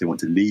punish, they want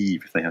to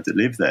leave if they have to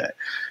live there,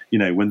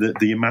 when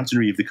the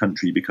imaginary of the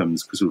country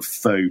becomes sort of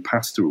faux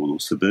pastoral or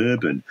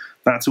suburban,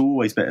 that's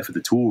always better for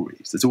the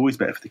Tories. That's always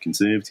better for the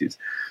Conservatives.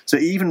 So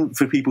even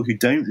for people who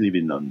don't live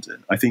in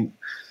London, I think,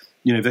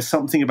 there's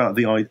something about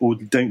or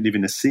don't live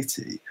in a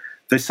city,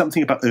 there's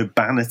something about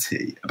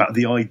urbanity, about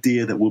the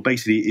idea that, well,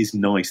 basically it is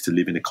nice to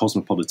live in a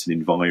cosmopolitan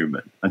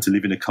environment and to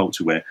live in a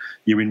culture where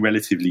you're in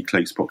relatively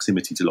close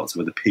proximity to lots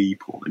of other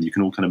people and you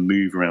can all kind of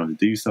move around and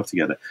do stuff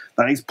together.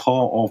 That is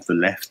part of the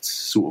left's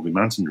sort of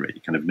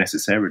imaginary, kind of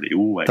necessarily,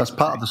 always. That's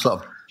part of the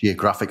sort of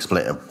geographic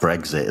split of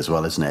Brexit as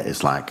well, isn't it?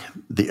 It's like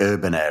the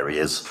urban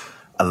areas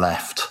are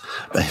left,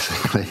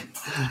 basically.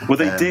 Well,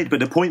 they did, but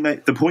the point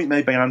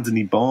made by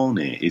Anthony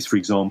Barnett is, for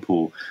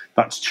example,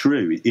 that's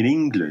true. In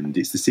England,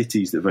 it's the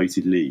cities that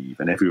voted leave,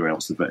 and everywhere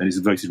else, and it's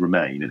voted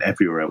remain, and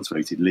everywhere else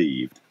voted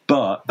leave.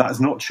 But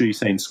that's not true,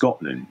 say, in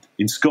Scotland.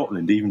 In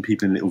Scotland, even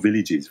people in little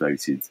villages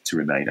voted to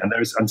remain. And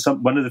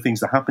one of the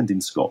things that happened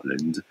in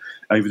Scotland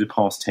over the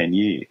past 10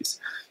 years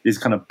is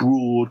kind of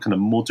broad, kind of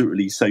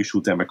moderately social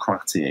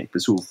democratic,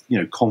 but sort of,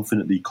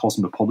 confidently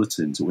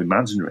cosmopolitan sort of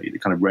imaginary that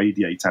kind of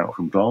radiate out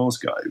from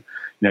Glasgow,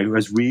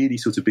 has really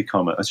sort of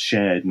become a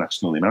shared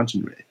national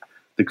imaginary.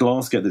 The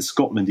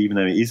Scotland, even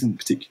though it isn't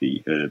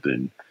particularly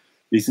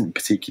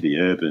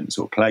urban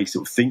sort of place,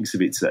 sort of thinks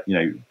of it that,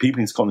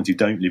 people in Scotland who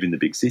don't live in the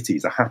big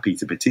cities are happy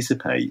to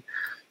participate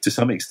to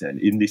some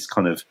extent in this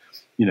kind of,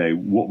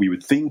 what we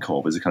would think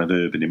of as a kind of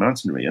urban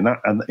imaginary.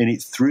 And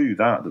it's through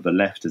that the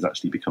left has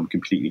actually become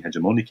completely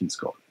hegemonic in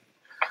Scotland.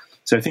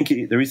 So I think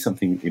there is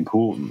something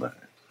important there.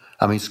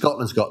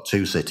 Scotland's got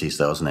two cities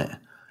though, isn't it?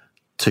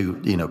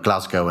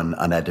 Glasgow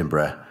and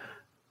Edinburgh.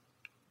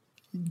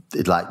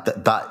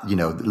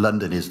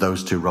 London is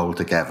those two rolled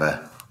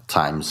together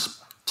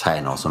times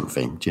 10 or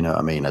something. Do you know what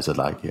I mean? That's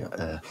what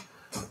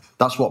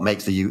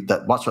makes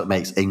that's what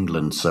makes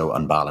England so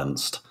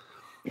unbalanced.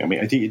 I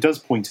think it does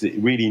point to the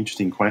really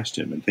interesting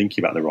question when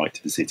thinking about the right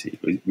to the city,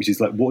 which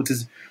is like, what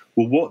does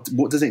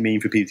it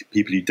mean for people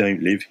who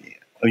don't live here?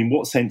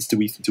 What sense do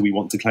we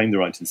want to claim the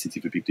right to the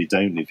city for people who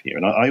don't live here?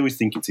 And I always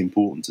think it's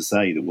important to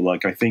say that,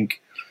 I think,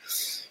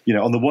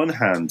 on the one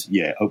hand,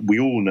 we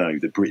all know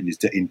that Britain is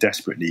in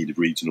desperate need of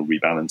regional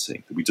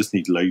rebalancing, that we just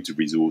need loads of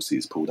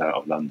resources pulled out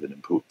of London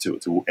and put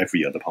to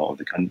every other part of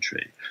the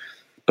country.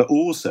 But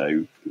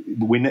also,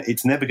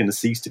 it's never going to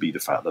cease to be the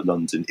fact that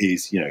London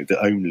is,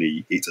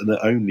 the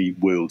only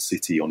world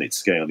city on its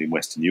scale in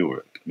Western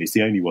Europe. It's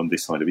the only one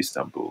this side of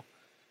Istanbul.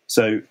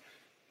 So,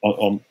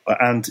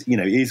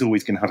 it is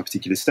always going to have a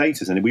particular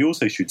status. And we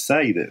also should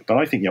say that, but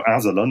I think,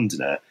 as a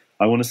Londoner,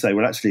 I want to say,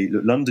 well, actually,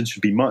 London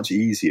should be much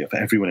easier for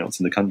everyone else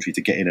in the country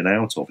to get in and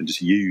out of and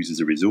just use as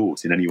a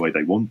resource in any way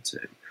they want to.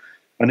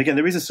 And again,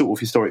 there is a sort of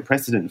historic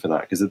precedent for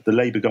that, because the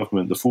Labour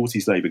government, the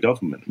 40s Labour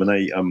government,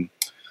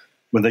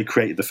 when they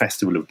created the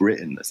Festival of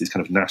Britain as this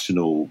kind of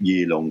national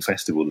year-long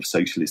festival of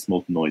socialist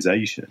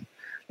modernisation,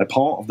 a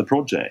part of the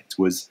project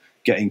was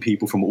getting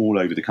people from all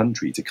over the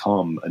country to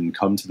come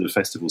to the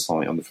festival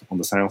site on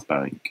the South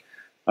Bank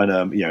and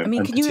I mean,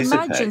 and can you imagine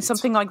participate.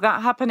 something like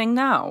that happening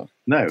now?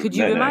 No, Could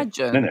you no,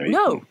 imagine? no,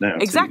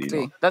 absolutely exactly.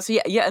 not. That's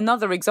yet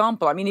another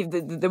example. I mean,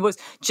 if there was,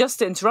 just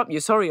to interrupt you,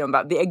 sorry on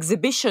that, the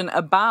exhibition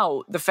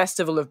about the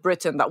Festival of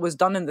Britain that was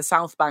done in the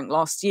South Bank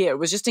last year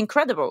was just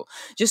incredible.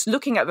 Just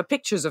looking at the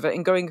pictures of it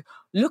and going,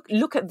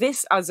 look at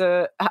this as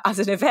an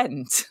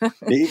event.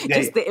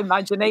 Just the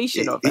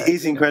imagination of it. It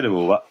is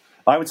incredible. But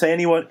I would say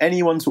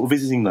anyone sort of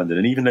visiting London,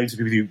 and even those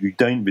people who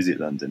don't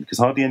visit London, because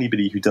hardly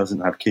anybody who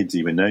doesn't have kids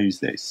even knows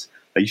this,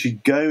 you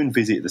should go and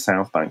visit the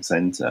South Bank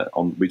Centre,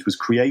 which was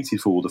created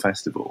for the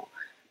festival,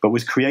 but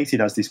was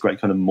created as this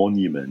great kind of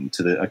monument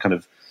to a kind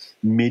of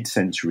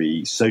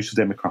mid-century social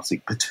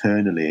democratic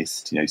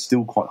paternalist,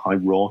 still quite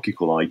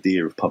hierarchical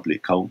idea of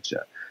public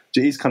culture.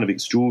 It is kind of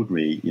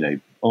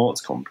extraordinary,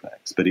 arts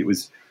complex, but it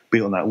was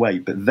built in that way.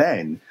 But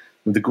then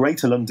the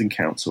Greater London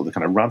Council, the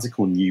kind of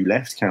radical New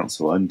Left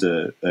council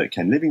under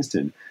Ken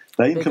Livingstone,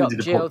 they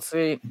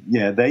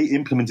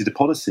implemented a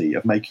policy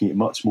of making it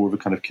much more of a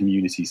kind of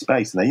community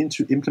space, and they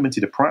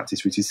implemented a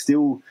practice which is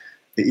still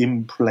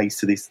in place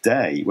to this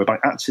day, whereby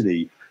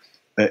actually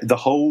the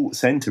whole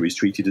centre is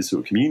treated as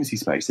sort of community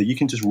space. So you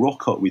can just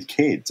rock up with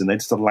kids, and they're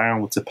just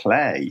allowed to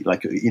play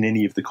like in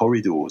any of the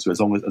corridors, or as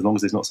long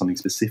as there's not something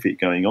specific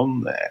going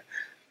on there.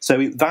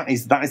 So that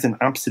is an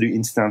absolute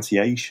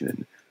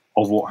instantiation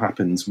of what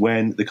happens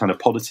when the kind of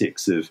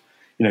politics of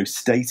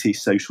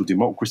statist social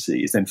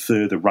democracy is then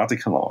further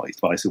radicalised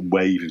by a sort of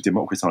wave of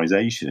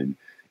democratisation,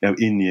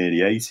 in the early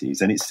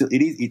 80s. And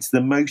it's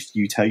the most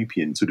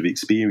utopian sort of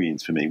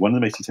experience for me. One of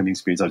the most utopian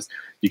experiences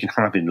you can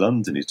have in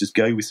London is just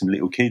go with some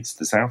little kids to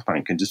the South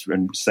Bank and just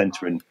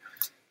centre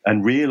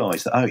and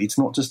realise that, it's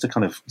not just a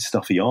kind of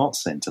stuffy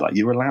arts centre. Like,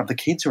 the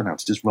kids are allowed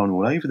to just run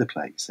all over the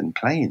place and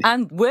play in it.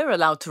 And we're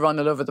allowed to run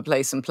all over the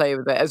place and play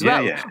with it as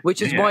well,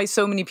 which is why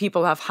so many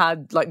people have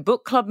had like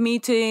book club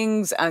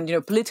meetings and,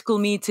 political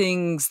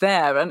meetings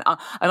there. And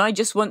I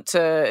just want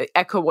to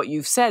echo what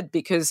you've said,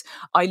 because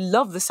I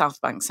love the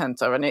South Bank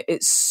Centre, and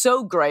it's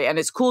so great. And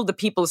it's called the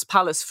People's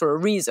Palace for a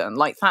reason.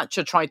 Like,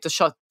 Thatcher tried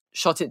to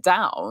shut it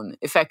down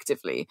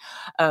effectively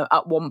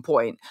at one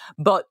point.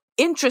 But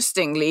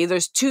interestingly,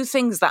 there's two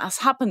things that has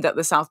happened at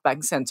the South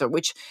Bank Centre,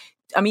 which,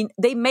 I mean,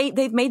 they've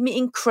made me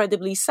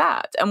incredibly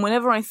sad. And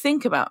whenever I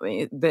think about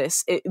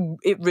this, it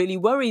really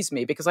worries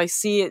me, because I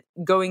see it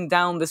going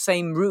down the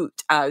same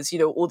route as,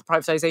 all the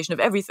privatization of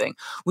everything,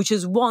 which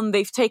is, one,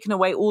 they've taken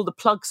away all the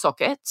plug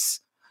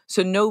sockets,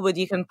 so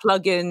nobody can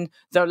plug in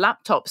their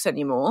laptops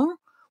anymore,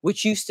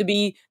 which used to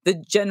be the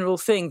general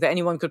thing that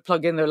anyone could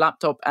plug in their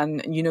laptop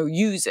and,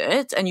 use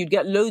it. And you'd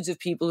get loads of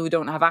people who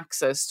don't have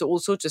access to all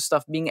sorts of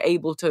stuff being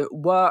able to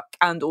work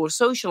and or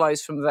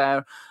socialize from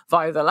there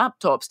via their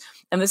laptops.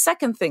 And the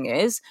second thing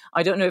is,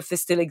 I don't know if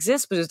this still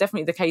exists, but it was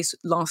definitely the case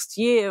last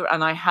year.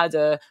 And I had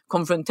a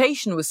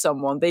confrontation with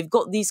someone. They've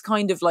got these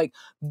kind of like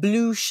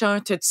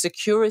blue-shirted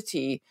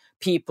security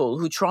people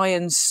who try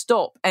and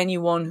stop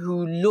anyone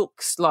who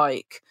looks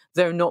like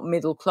they're not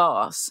middle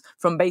class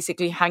from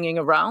basically hanging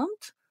around.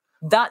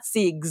 That's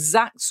the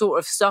exact sort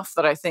of stuff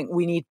that I think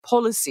we need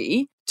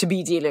policy to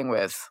be dealing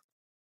with.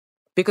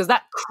 Because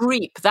that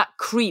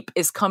creep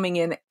is coming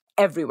in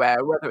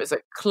everywhere, whether it's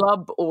a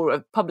club or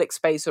a public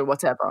space or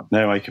whatever.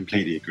 No, I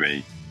completely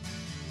agree.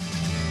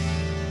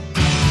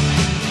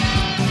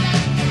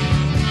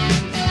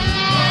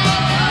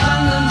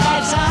 London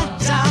lights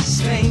are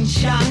strange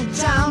young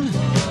town.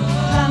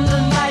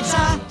 London lights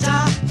are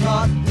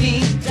brought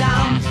me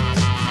down.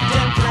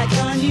 Don't like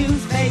a new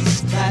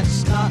face,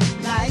 that's not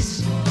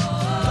nice.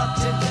 Got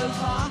to go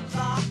far.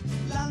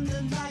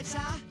 London lights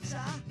are.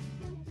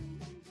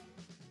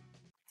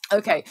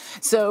 Okay,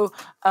 so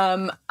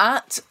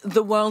at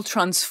the World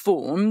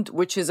Transformed,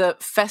 which is a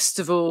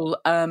festival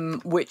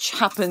which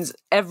happens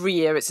every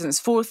year, it's in its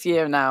fourth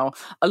year now,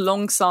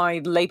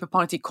 alongside Labour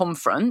Party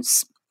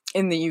Conference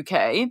in the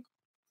UK.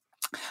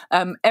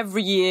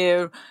 Every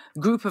year, a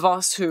group of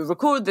us who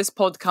record this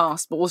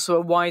podcast, but also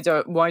a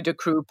wider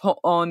crew, put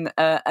on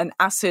an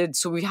acid.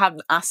 So we have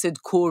an acid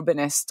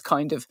Corbynist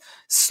kind of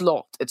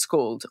slot, it's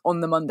called,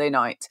 on the Monday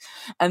night.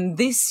 And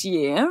this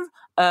year,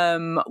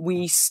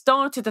 we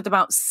started at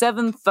about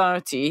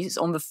 7:30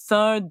 on the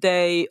third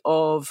day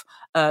of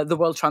the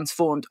World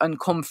Transformed and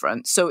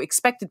conference. So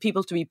expected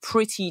people to be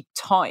pretty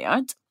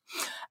tired.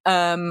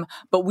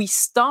 But we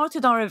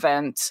started our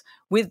event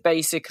with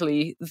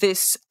basically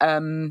this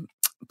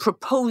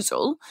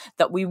proposal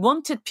that we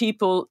wanted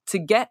people to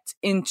get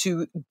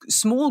into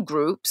small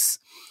groups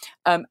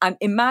and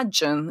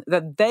imagine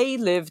that they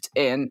lived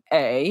in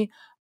a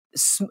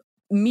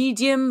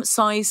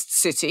medium-sized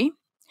city,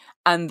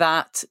 and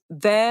that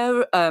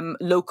their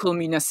local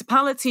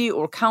municipality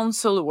or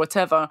council or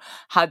whatever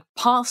had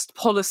passed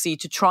policy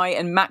to try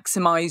and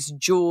maximize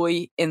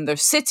joy in their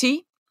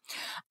city.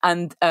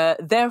 And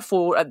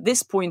therefore, at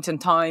this point in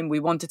time, we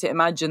wanted to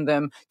imagine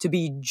them to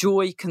be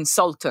joy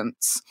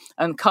consultants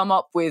and come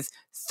up with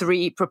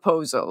 3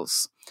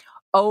 proposals.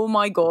 Oh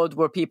my God,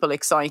 were people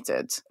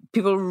excited.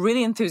 People were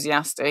really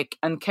enthusiastic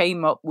and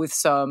came up with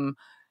some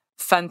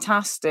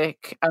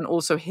fantastic and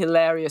also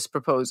hilarious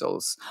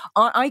proposals.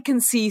 I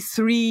can see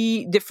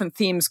 3 different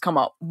themes come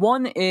up.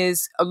 One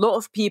is a lot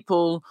of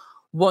people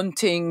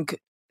wanting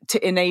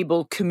to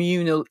enable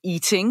communal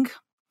eating,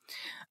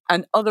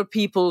 and other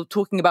people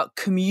talking about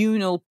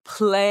communal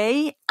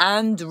play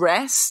and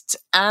rest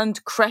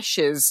and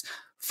creches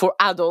for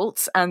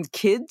adults and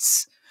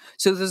kids.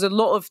 So there's a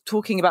lot of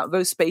talking about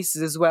those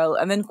spaces as well.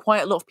 And then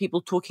quite a lot of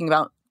people talking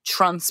about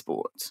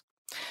transport.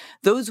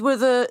 Those were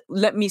the,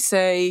 let me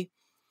say,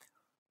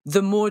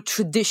 the more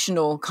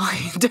traditional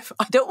kind of,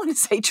 I don't want to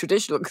say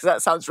traditional because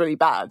that sounds really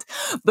bad,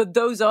 but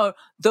those are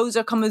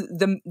kind of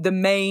the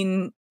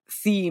main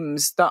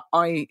themes that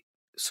I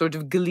sort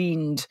of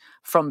gleaned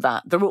from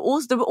that. There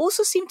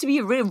also seemed to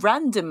be really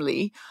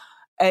randomly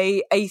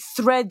a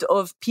thread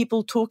of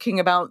people talking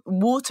about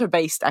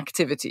water-based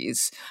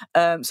activities,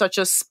 such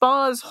as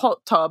spas,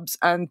 hot tubs,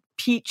 and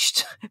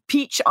peach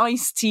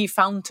iced tea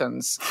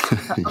fountains,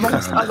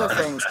 amongst other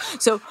things.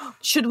 So,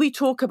 should we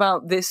talk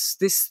about this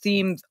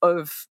theme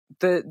of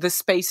the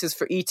spaces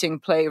for eating,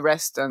 play,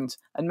 rest, and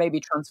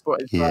maybe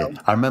transport as well?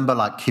 I remember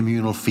like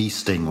communal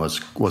feasting was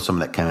something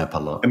that came up a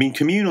lot. I mean,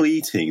 communal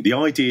eating, the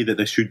idea that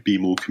there should be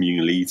more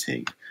communal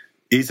eating,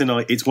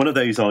 it's one of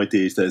those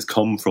ideas that has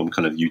come from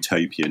kind of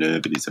utopian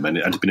urbanism and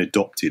has been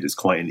adopted as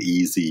quite an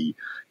easy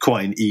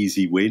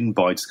win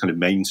by just kind of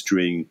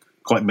mainstream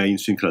kind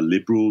of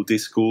liberal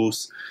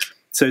discourse.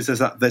 So there's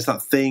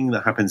that thing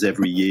that happens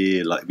every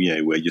year, like, you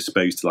know, where you're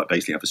supposed to like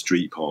basically have a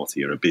street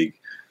party or a big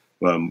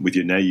with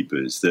your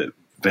neighbours that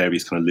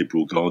various kind of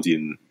liberal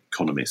Guardian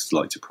economists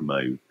like to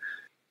promote.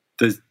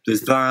 There's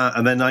that,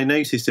 and then I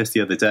noticed just the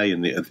other day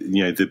in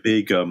the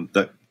big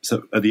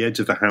so at the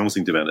edge of the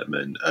housing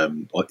development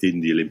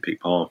in the Olympic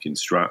Park in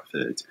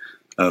Stratford,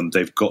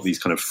 they've got these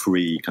kind of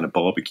free kind of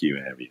barbecue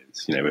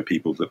areas, you know, where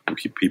people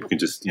can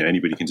just, you know,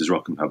 anybody can just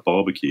rock and have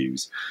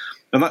barbecues.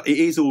 And that, it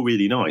is all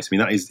really nice. I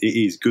mean, it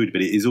is good,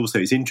 but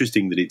it's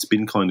interesting that it's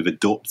been kind of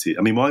adopted.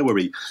 I mean, my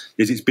worry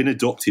is it's been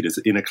adopted as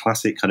in a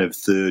classic kind of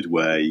third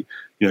way,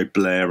 you know,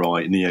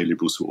 Blairite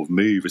neoliberal sort of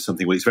move or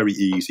something where it's very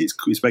easy.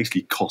 It's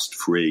basically cost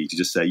free to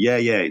just say, yeah,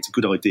 it's a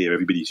good idea.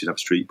 Everybody should have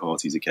street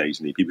parties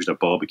occasionally. People should have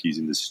barbecues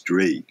in the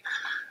street.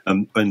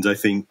 And I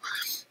think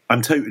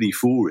I'm totally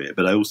for it,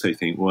 but I also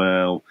think,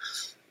 well,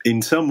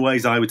 in some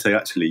ways, I would say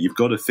actually you've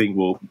got to think,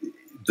 well,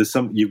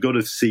 you've got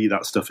to see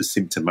that stuff as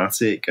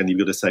symptomatic, and you've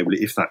got to say, well,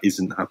 if that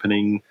isn't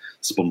happening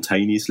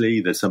spontaneously,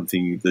 there's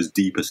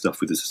deeper stuff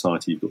with the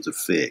society you've got to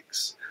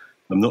fix.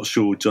 I'm not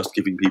sure just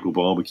giving people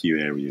barbecue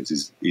areas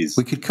is.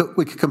 We could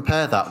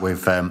compare that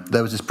with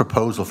there was this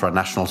proposal for a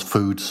national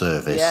food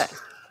service. Yeah.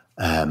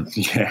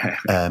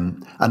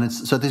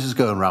 So this was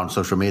going around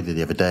social media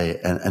the other day,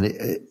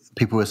 and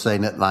people were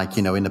saying that, like,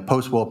 you know, in the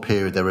post-war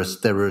period, there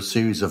were a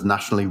series of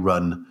nationally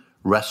run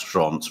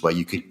restaurants where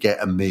you could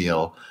get a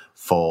meal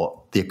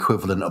for the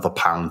equivalent of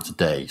 £1 a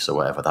day, so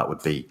whatever that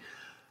would be,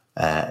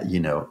 a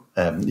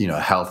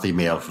healthy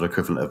meal for the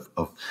equivalent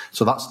of.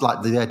 So that's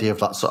like the idea of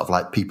that sort of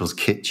like people's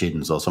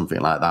kitchens or something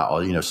like that,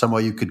 or, you know,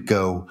 somewhere you could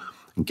go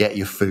and get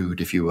your food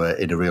if you were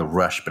in a real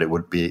rush, but it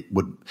would.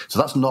 So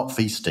that's not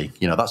feasting,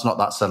 you know. That's not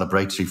that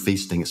celebratory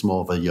feasting. It's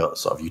more of a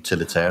sort of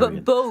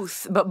utilitarian.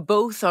 But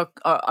both are.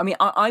 I mean,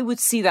 I would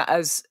see that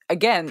as,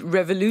 again,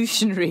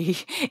 revolutionary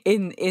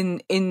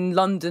in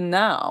London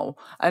now,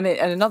 and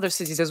in other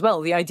cities as well.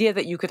 The idea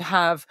that you could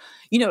have,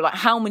 you know, like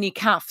how many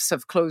cafes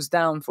have closed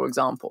down, for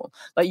example.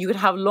 Like you could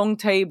have long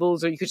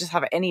tables, or you could just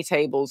have any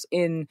tables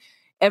in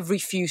every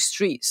few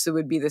streets. There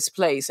would be this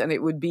place, and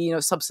it would be, you know,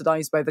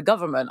 subsidized by the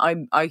government.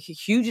 I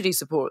hugely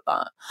support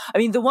that. I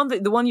mean, the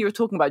one you were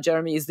talking about,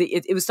 Jeremy, is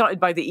it was started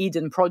by the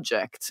Eden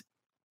Project.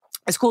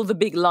 It's called the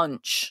Big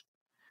Lunch,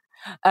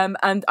 and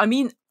I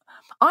mean,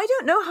 I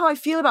don't know how I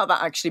feel about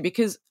that actually,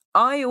 because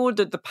I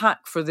ordered the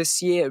pack for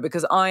this year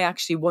because I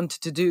actually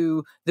wanted to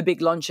do the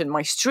big lunch in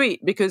my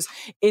street, because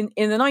in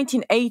the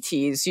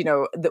 1980s, you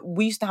know,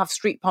 we used to have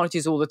street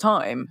parties all the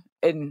time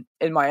in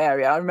my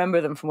area. I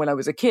remember them from when I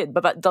was a kid,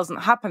 but that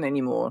doesn't happen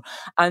anymore.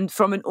 And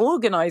from an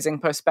organizing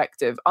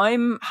perspective,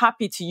 I'm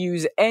happy to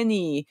use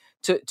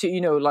to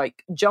you know,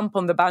 like jump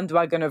on the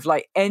bandwagon of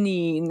like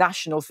any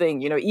national thing,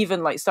 you know,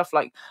 even like stuff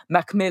like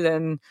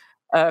Macmillan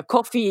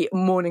coffee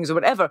mornings or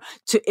whatever,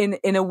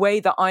 in a way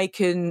that I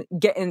can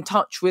get in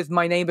touch with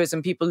my neighbors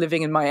and people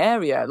living in my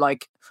area.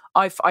 Like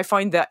I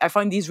find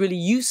these really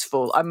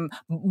useful,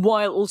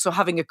 while also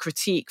having a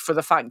critique for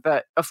the fact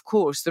that, of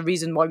course, the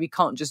reason why we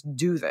can't just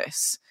do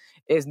this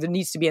is there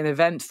needs to be an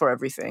event for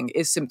everything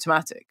is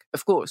symptomatic.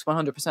 Of course,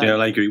 100%. Yeah,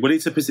 I agree. Well,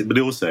 but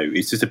also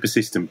it's just a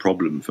persistent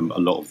problem from a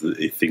lot of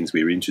the things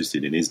we're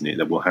interested in, isn't it?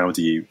 That, well, how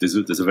do you? There's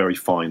a very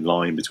fine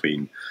line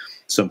between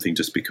something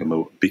just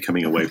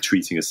becoming a way of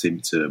treating a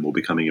symptom, or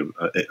becoming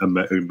a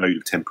mode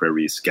of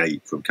temporary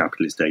escape from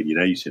capitalist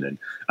alienation,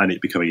 and it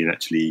becoming an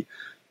actually,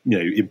 you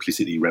know,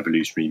 implicitly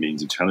revolutionary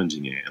means of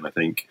challenging it. And I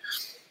think,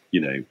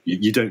 you know,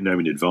 you don't know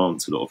in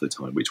advance a lot of the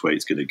time which way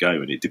it's going to go,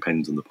 and it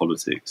depends on the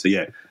politics. So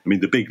yeah, I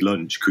mean, the big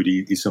lunch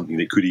is something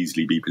that could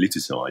easily be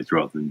politicised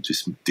rather than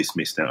just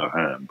dismissed out of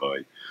hand by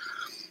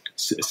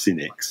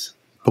cynics.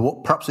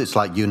 But perhaps it's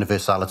like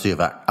universality of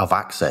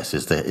access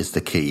is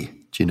the key.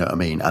 Do you know what I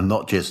mean? And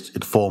not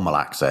just formal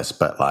access,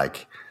 but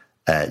like,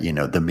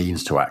 the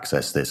means to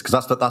access this.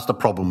 Because that's the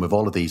problem with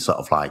all of these sort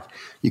of like,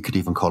 you could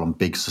even call them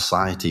big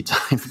society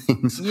type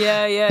things.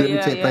 They only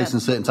take place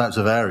in certain types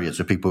of areas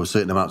with people with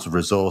certain amounts of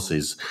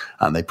resources,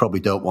 and they probably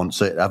don't want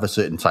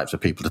certain types of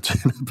people to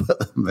turn up,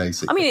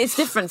 basically. I mean, it's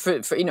different for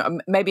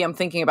maybe I'm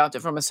thinking about it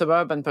from a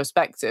suburban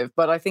perspective,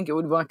 but I think it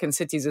would work in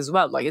cities as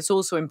well. Like, it's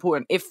also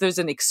important if there's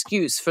an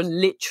excuse for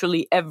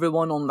literally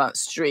everyone on that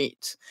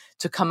street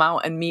to come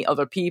out and meet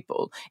other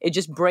people. It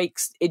just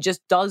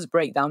does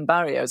break down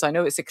barriers. I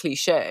know it's a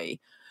cliche,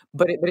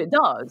 but it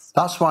does.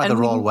 That's why the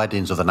royal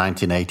weddings of the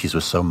 1980s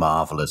were so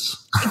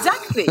marvellous.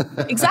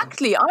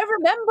 Exactly. I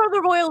remember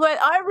the royal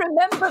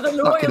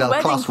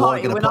wedding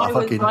party when I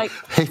was like...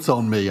 hit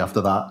on me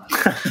after that.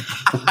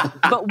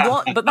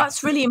 But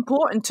that's really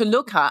important to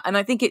look at. And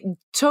I think it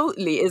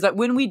totally is that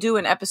when we do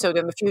an episode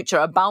in the future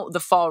about the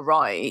far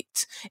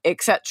right,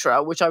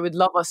 etc., which I would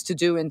love us to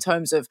do in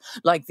terms of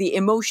like the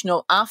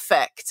emotional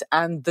affect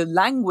and the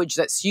language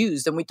that's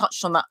used. And we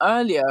touched on that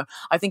earlier.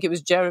 I think it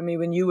was Jeremy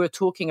when you were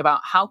talking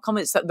about how come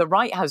it's that the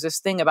right has this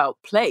thing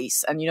about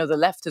place and, the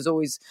left has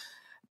always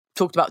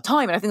talked about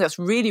time. And I think that's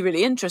really,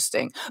 really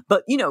interesting.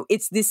 But,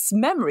 it's this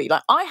memory.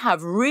 Like, I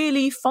have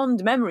really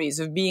fond memories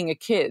of being a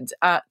kid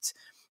at,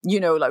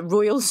 like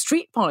royal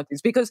street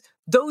parties, because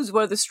those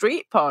were the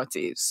street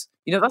parties.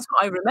 That's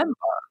what I remember.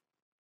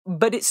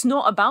 But it's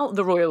not about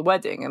the royal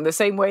wedding in the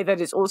same way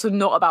that it's also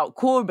not about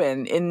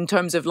Corbyn in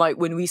terms of like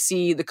when we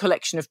see the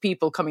collection of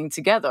people coming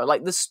together,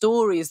 like the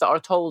stories that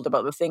are told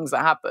about the things that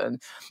happen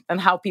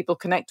and how people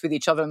connect with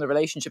each other and the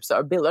relationships that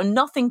are built are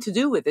nothing to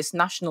do with this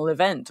national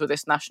event or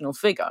this national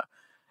figure.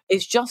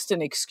 It's just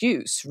an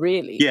excuse,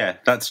 really. Yeah,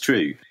 that's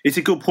true. It's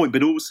a good point,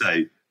 but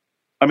also,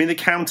 I mean, the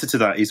counter to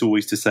that is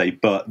always to say,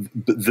 but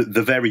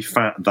the very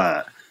fact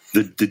that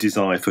the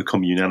desire for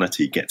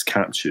communality gets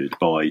captured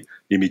by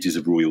images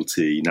of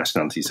royalty,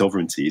 nationality,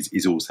 sovereignty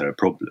is also a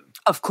problem.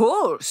 Of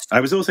course. I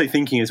was also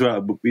thinking as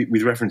well,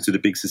 with reference to the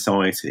big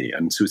society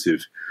and sort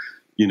of,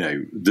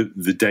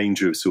 the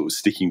danger of sort of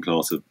sticking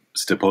plaster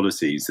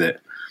policies that,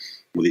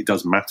 well, it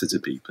does matter to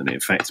people and it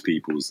affects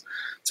people's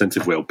sense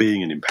of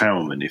well-being and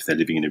empowerment if they're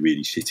living in a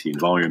really shitty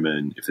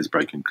environment, if there's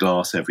broken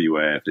glass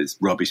everywhere, if there's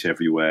rubbish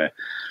everywhere.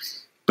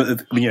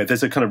 But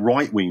there's a kind of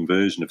right-wing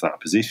version of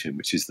that position,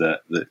 which is the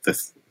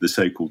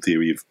so-called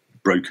theory of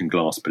broken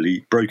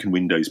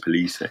windows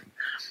policing,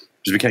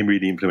 which became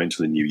really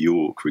influential in New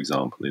York, for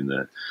example, in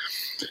the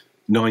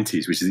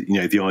 90s. Which is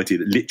the idea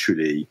that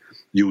literally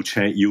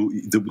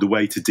the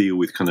way to deal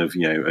with kind of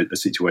a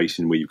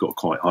situation where you've got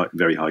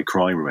very high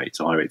crime rates,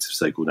 high rates of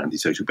so-called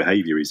antisocial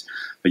behaviour, is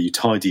that you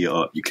tidy it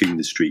up, you clean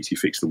the streets, you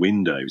fix the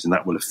windows, and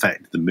that will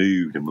affect the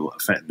mood and will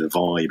affect the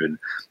vibe and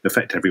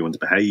affect everyone's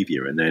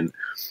behaviour, and then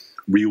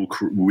real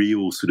crime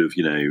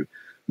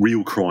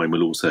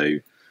will also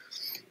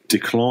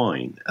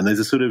decline. And there's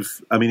a sort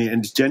of, and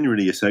it's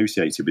generally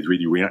associated with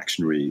really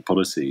reactionary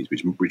policies,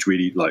 which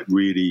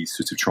really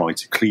sort of try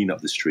to clean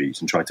up the streets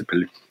and try to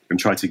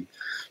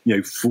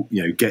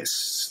get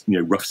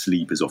rough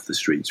sleepers off the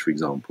streets, for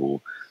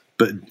example,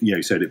 but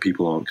so that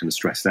people aren't kind of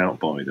stressed out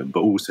by them,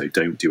 but also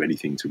don't do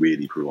anything to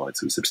really provide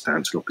sort of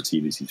substantial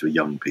opportunity for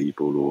young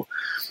people or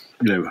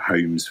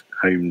homes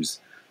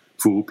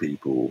for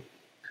people.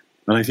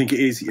 And I think it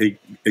is,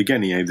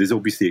 again, there's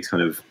obviously a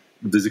kind of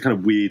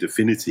weird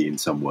affinity in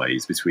some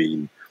ways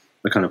between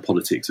the kind of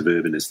politics of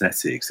urban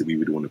aesthetics that we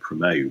would want to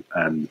promote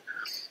and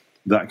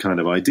that kind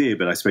of idea.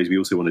 But I suppose we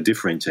also want to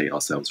differentiate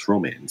ourselves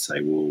from it and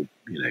say, well,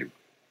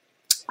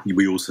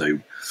 we also,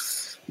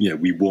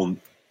 we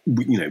want,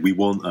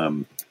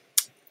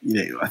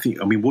 I think,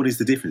 what is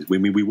the difference?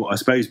 I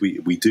suppose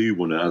we do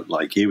want to,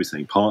 like here we're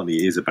saying, partly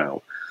it is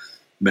about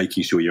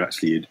making sure you're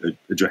actually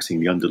addressing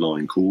the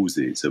underlying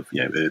causes of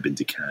urban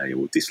decay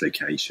or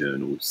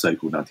dislocation or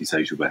so-called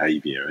antisocial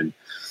behaviour,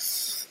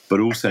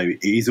 but also it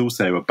is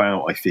also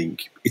about, I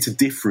think, it's a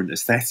different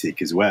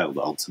aesthetic as well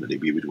that ultimately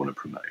we would want to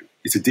promote.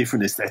 It's a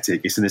different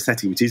aesthetic. It's an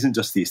aesthetic which isn't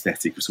just the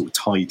aesthetic of sort of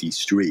tidy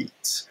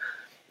streets,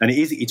 and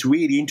it's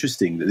really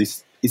interesting that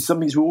this is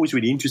something that's always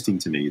really interesting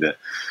to me, that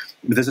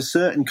there's a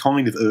certain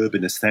kind of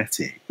urban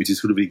aesthetic which is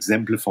sort of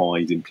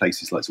exemplified in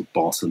places like sort of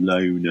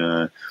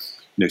Barcelona,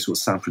 sort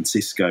of San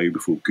Francisco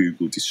before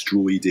Google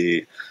destroyed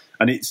it,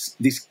 and it's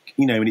this,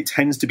 and it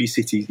tends to be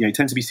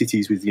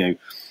cities, with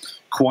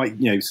quite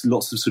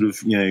lots of sort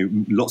of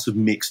lots of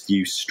mixed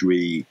use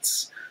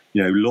streets,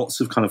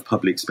 lots of kind of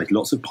public space,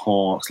 lots of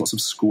parks, lots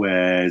of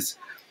squares,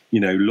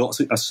 lots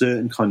of a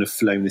certain kind of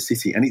flow in the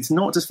city. And it's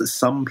not just that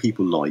some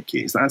people like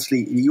it. It's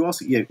actually, you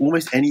ask,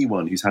 almost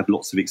anyone who's had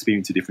lots of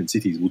experience in different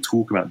cities will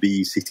talk about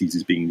these cities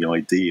as being the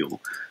ideal.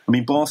 I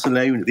mean,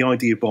 Barcelona, the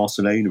idea of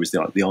Barcelona is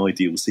the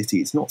ideal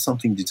city. It's not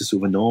something that just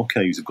sort of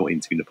anarchos have got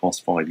into in the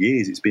past 5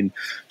 years. It's been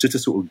just a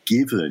sort of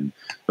given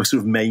of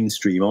sort of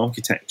mainstream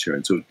architecture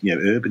and sort of,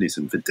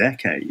 urbanism for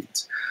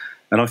decades.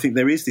 And I think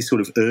there is this sort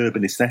of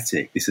urban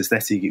aesthetic, these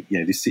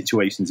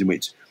situations in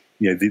which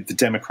the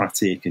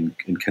democratic and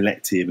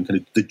collective and kind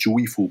of the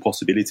joyful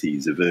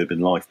possibilities of urban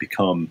life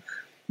become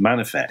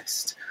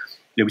manifest.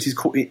 Which is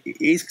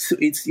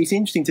it's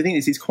interesting to think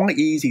this. It's quite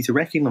easy to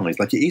recognise.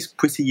 Like, it is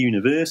pretty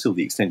universal,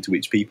 the extent to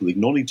which people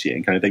acknowledge it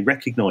and kind of they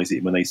recognise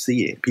it when they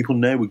see it. People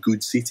know a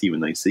good city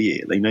when they see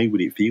it. They know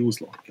what it feels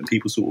like, and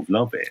people sort of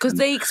love it because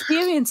they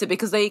experience it.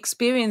 Because they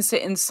experience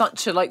it in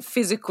such a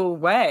physical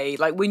way.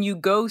 Like when you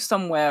go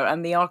somewhere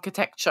and the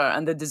architecture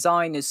and the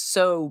design is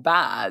so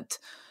bad,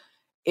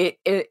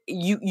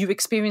 you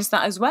experience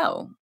that as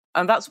well.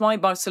 And that's why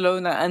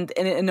Barcelona and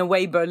in a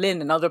way Berlin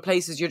and other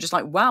places, you're just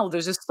like, wow,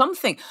 there's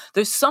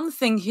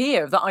something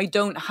here that I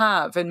don't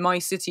have in my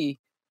city.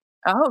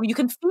 Oh, you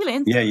can feel it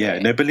instantly. Yeah.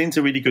 No, Berlin's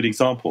a really good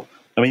example.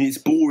 I mean, it's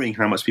boring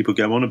how much people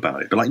go on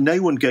about it, but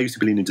no one goes to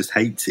Berlin and just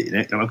hates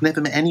it. I've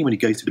never met anyone who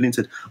goes to Berlin and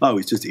said, "Oh,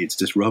 it's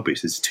just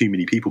rubbish. There's too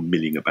many people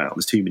milling about.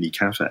 There's too many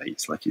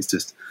cafes." It's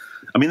just.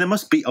 I mean, there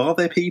must be. Are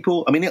there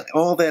people? I mean,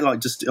 are there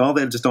just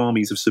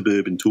armies of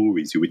suburban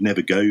Tories who would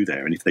never go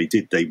there, and if they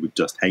did, they would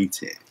just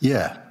hate it?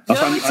 Yeah,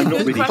 I'm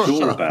not really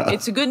sure about that.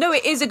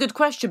 It is a good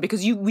question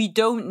because we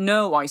don't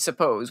know. I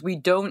suppose we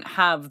don't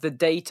have the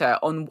data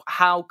on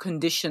how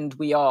conditioned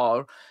we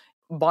are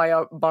by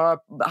our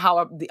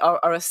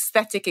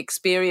aesthetic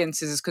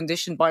experiences is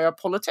conditioned by our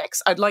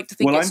politics. I'd like to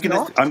think I'm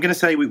going to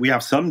say we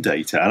have some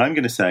data, and I'm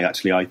going to say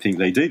actually I think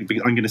they do.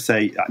 I'm going to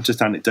say just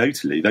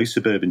anecdotally, those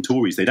suburban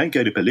Tories, they don't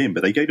go to Berlin,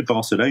 but they go to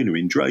Barcelona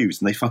in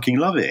droves, and they fucking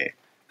love it.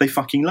 They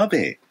fucking love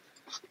it.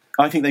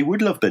 I think they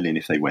would love Berlin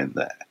if they went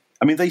there.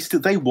 I mean, those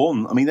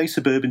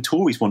suburban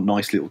Tories want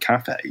nice little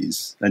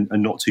cafes and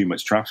not too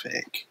much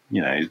traffic,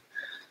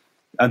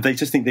 And they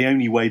just think the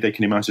only way they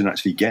can imagine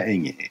actually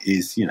getting it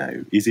is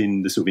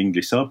in the sort of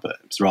English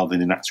suburbs rather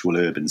than an actual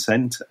urban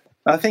centre.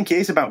 I think it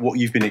is about what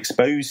you've been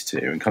exposed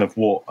to and and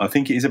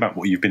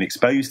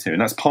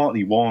that's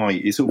partly why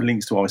it sort of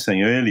links to what I was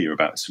saying earlier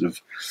about sort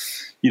of,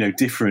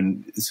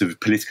 different sort of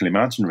political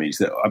imaginaries.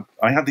 That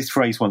I had this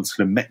phrase once,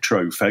 sort of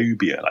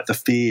metrophobia, like the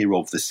fear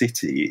of the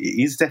city.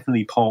 It is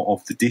definitely part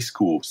of the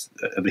discourse,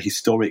 of the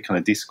historic kind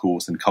of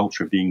discourse and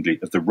culture of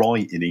the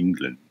right in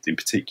England in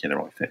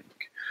particular, I think.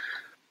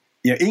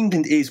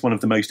 England is one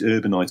of the most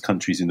urbanised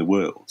countries in the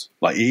world.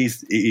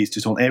 It is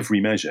just on every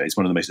measure. It's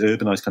one of the most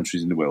urbanised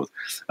countries in the world.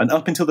 And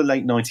up until the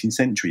late 19th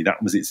century,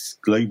 that was its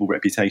global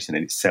reputation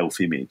and its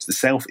self-image. The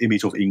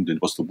self-image of England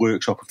was the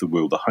workshop of the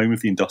world, the home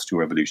of the Industrial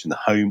Revolution, the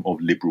home of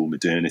liberal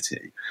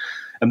modernity.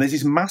 And there's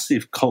this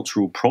massive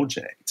cultural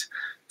project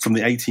from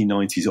the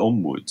 1890s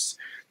onwards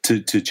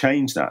to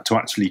change that, to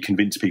actually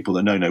convince people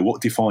that no, what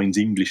defines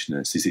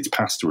Englishness is its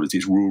pastoral,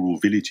 its rural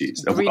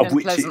villages, of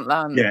which pleasant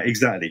land. Yeah,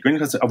 exactly.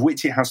 Of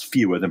which it has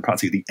fewer than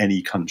practically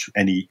any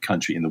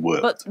country in the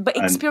world. But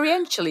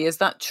experientially, is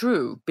that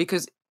true?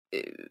 Because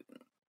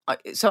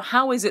so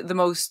how is it the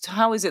most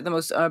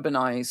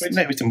urbanized?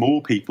 No,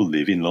 more people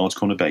live in large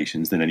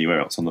conurbations than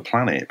anywhere else on the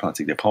planet,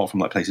 practically, apart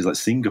from places like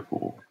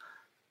Singapore.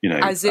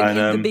 As in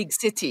the big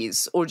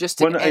cities, or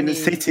just in the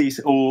cities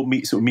or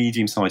sort of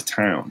medium-sized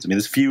towns. I mean,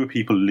 there's fewer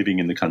people living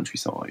in the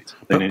countryside.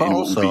 But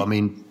also,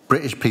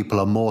 British people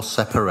are more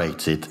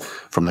separated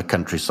from the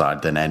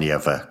countryside than any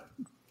other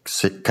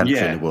country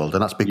in the world,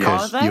 and that's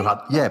because you had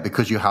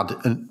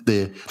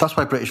that's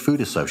why British food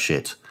is so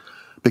shit.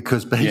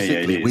 Because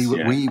basically,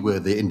 we were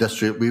the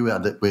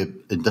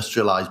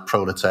industrialized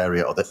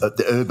proletariat, or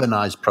the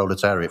urbanized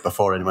proletariat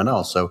before anyone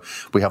else. So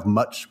we have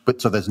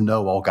so there's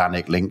no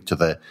organic link to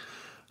the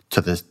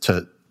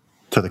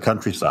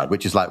countryside,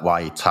 which is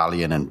why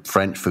Italian and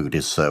French food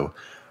is so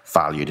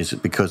valued. Is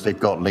it because they've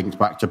got linked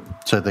back to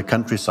the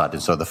countryside,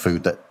 and so the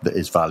food that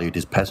is valued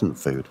is peasant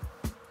food.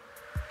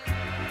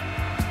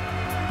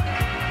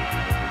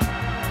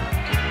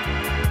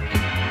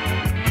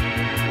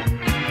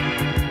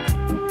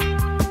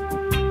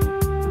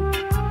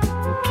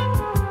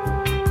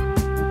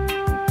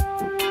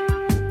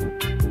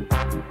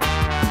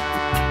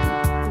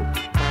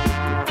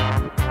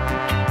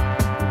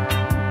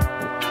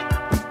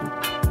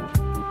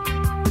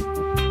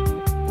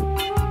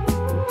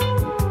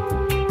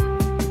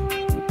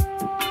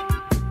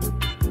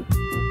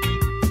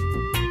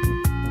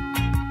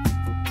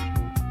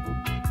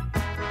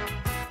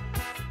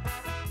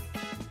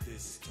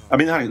 I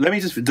mean,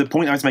 the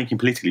point I was making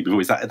politically before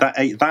is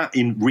that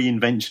in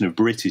reinvention of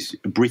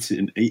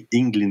Britain,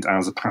 England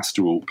as a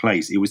pastoral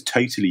place, it was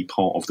totally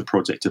part of the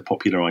project of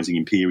popularising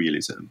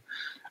imperialism,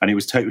 and it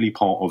was totally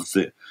part of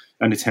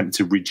an attempt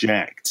to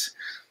reject,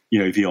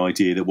 the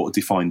idea that what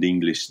defined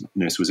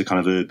Englishness was a kind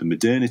of urban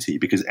modernity,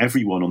 because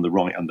everyone on the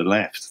right and the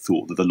left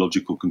thought that the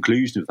logical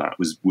conclusion of that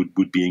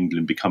would be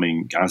England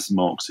becoming, as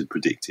Marx had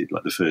predicted,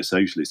 like the first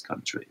socialist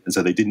country. And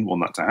so they didn't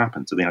want that to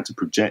happen. So they had to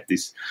project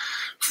this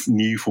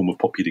new form of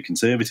popular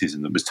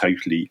conservatism that was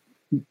totally,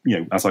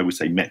 as I would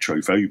say,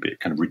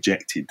 metrophobic, kind of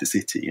rejected the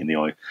city and the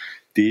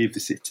idea of the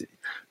city.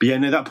 But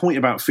that point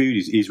about food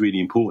is really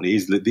important. It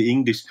is that the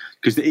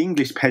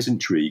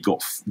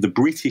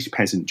British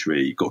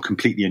peasantry got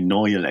completely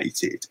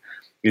annihilated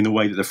in the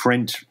way that the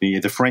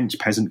French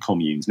peasant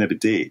communes never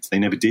did. They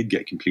never did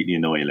get completely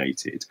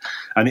annihilated.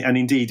 And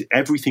indeed,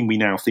 everything we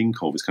now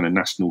think of as kind of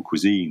national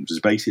cuisines was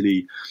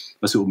basically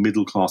a sort of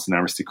middle-class and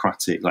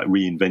aristocratic like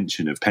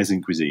reinvention of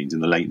peasant cuisines in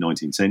the late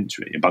 19th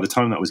century. And by the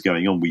time that was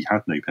going on, we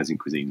had no peasant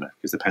cuisine left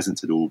because the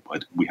peasants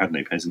we had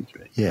no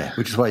peasantry. Yeah,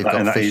 which is why you've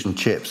got fish and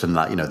chips and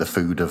that, the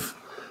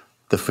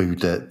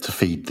food to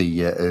feed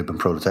the urban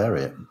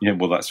proletariat. Yeah,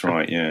 well, that's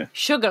right, yeah.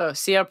 Sugar,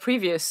 see our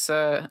previous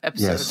episode.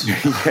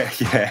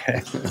 Yes.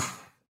 yeah.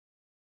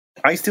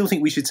 I still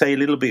think we should say a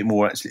little bit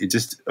more, actually,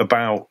 just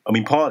about,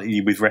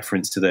 partly with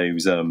reference to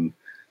those,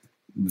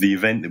 the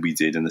event that we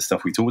did and the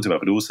stuff we talked about,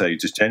 but also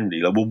just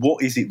generally,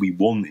 what is it we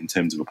want in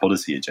terms of a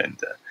policy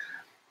agenda?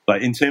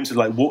 In terms of,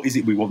 what is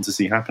it we want to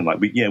see happen?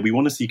 We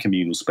want to see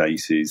communal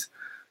spaces.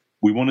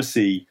 We want to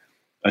see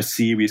a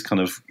serious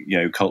kind of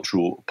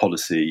cultural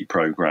policy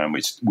program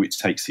which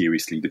takes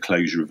seriously the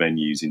closure of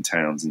venues in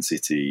towns and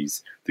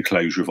cities, the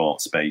closure of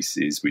art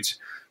spaces, which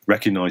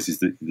recognises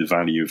the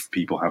value of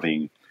people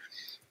having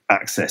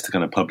access to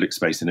kind of public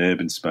space and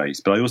urban space.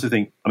 But I also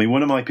think,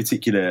 one of my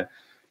particular,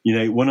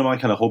 one of my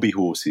kind of hobby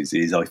horses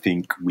is I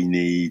think we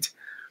need,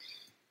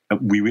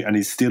 and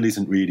it still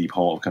isn't really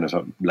part of kind of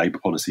a Labour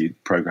policy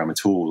programme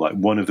at all.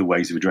 One of the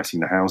ways of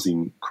addressing the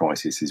housing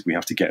crisis is we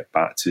have to get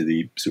back to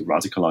the sort of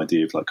radical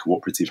idea of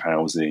cooperative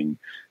housing,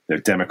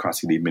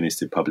 democratically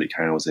administered public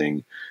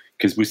housing,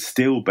 because we're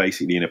still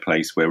basically in a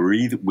place where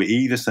we're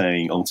either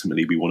saying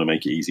ultimately we want to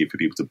make it easier for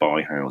people to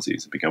buy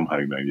houses and become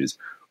homeowners,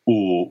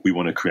 or we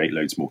want to create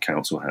loads more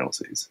council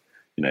houses.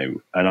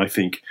 And I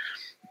think,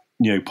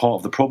 part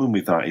of the problem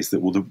with that is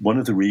that, one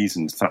of the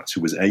reasons Thatcher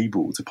was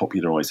able to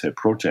popularise her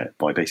project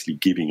by basically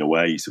giving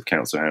away sort of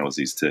council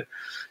houses to,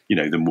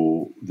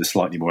 the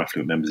slightly more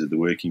affluent members of the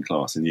working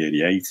class in the early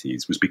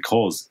 80s was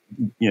because,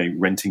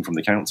 renting from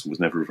the council was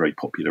never a very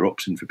popular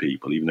option for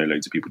people, even though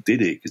loads of people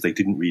did it because they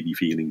didn't really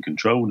feel in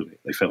control of it.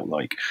 They felt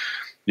like,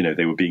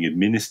 they were being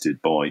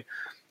administered by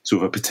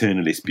sort of a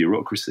paternalist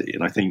bureaucracy.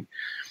 And I think,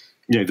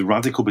 the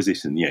radical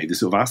position, the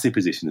sort of ASID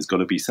position has got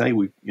to be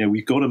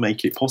we've got to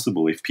make it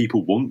possible if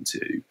people want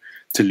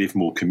to live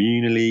more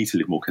communally, to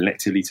live more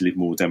collectively, to live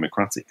more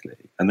democratically.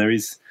 And there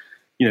is,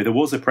 there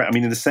was in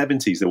the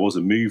 70s, there was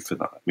a move for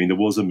that. There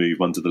was a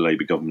move under the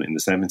Labour government in the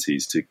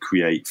 70s to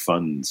create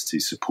funds to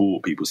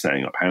support people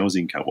setting up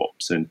housing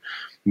co-ops. And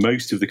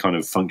most of the kind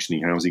of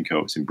functioning housing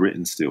co-ops in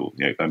Britain still,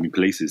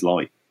 places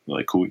like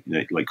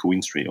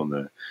Queen Street on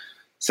the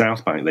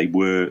South Bank,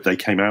 they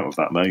came out of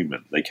that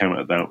moment. They came out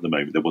of the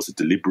moment there was a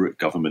deliberate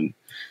government,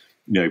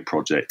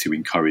 project to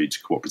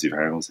encourage cooperative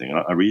housing.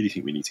 And I really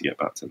think we need to get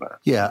back to that.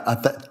 Yeah,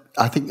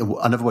 I think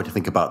another way to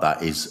think about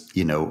that is,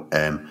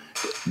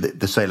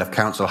 the sale of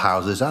council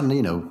houses and,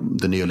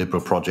 the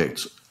neoliberal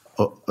project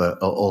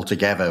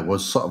altogether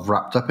was sort of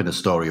wrapped up in a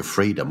story of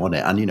freedom, wasn't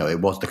it? And, it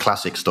was the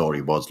classic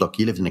story was, look,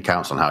 you lived in a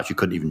council house, you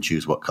couldn't even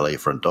choose what colour your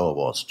front door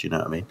was. Do you know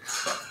what I mean?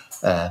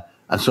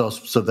 And so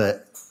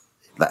that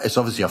it's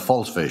obviously a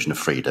false version of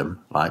freedom,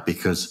 right?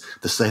 Because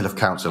the sale of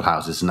council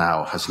houses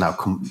has now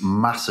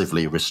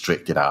massively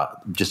restricted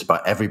just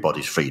about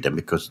everybody's freedom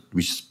because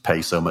we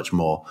pay so much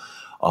more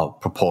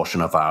proportion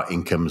of our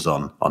incomes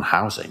on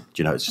housing.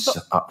 It's just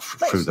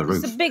through the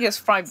roof. It's the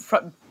biggest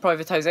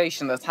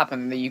privatisation that's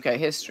happened in the UK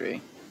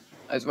history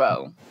as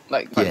well,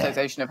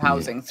 privatisation of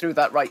housing through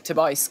that right to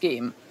buy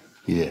scheme.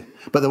 Yeah,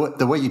 but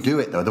the way you do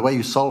it, though, the way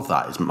you solve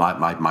that is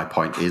my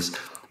point is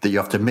that you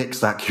have to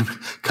mix that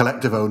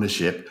collective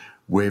ownership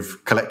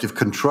with collective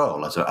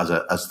control as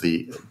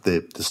the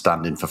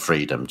stand-in for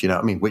freedom. Do you know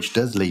what I mean? Which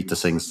does lead to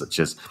things such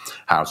as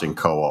housing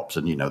co-ops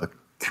and, the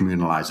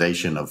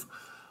communalisation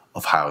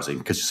of housing.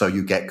 Because so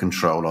you get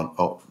control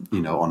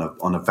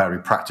on a very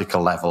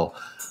practical level,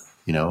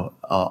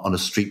 on a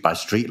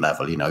street-by-street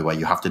level, where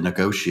you have to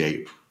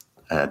negotiate,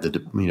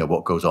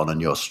 what goes on in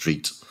your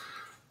street.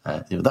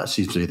 That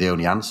seems to be the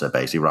only answer,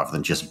 basically, rather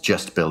than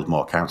just build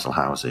more council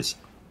houses.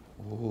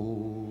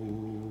 Oh,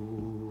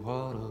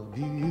 what a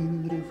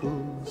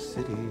beautiful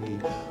city.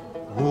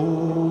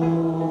 Oh,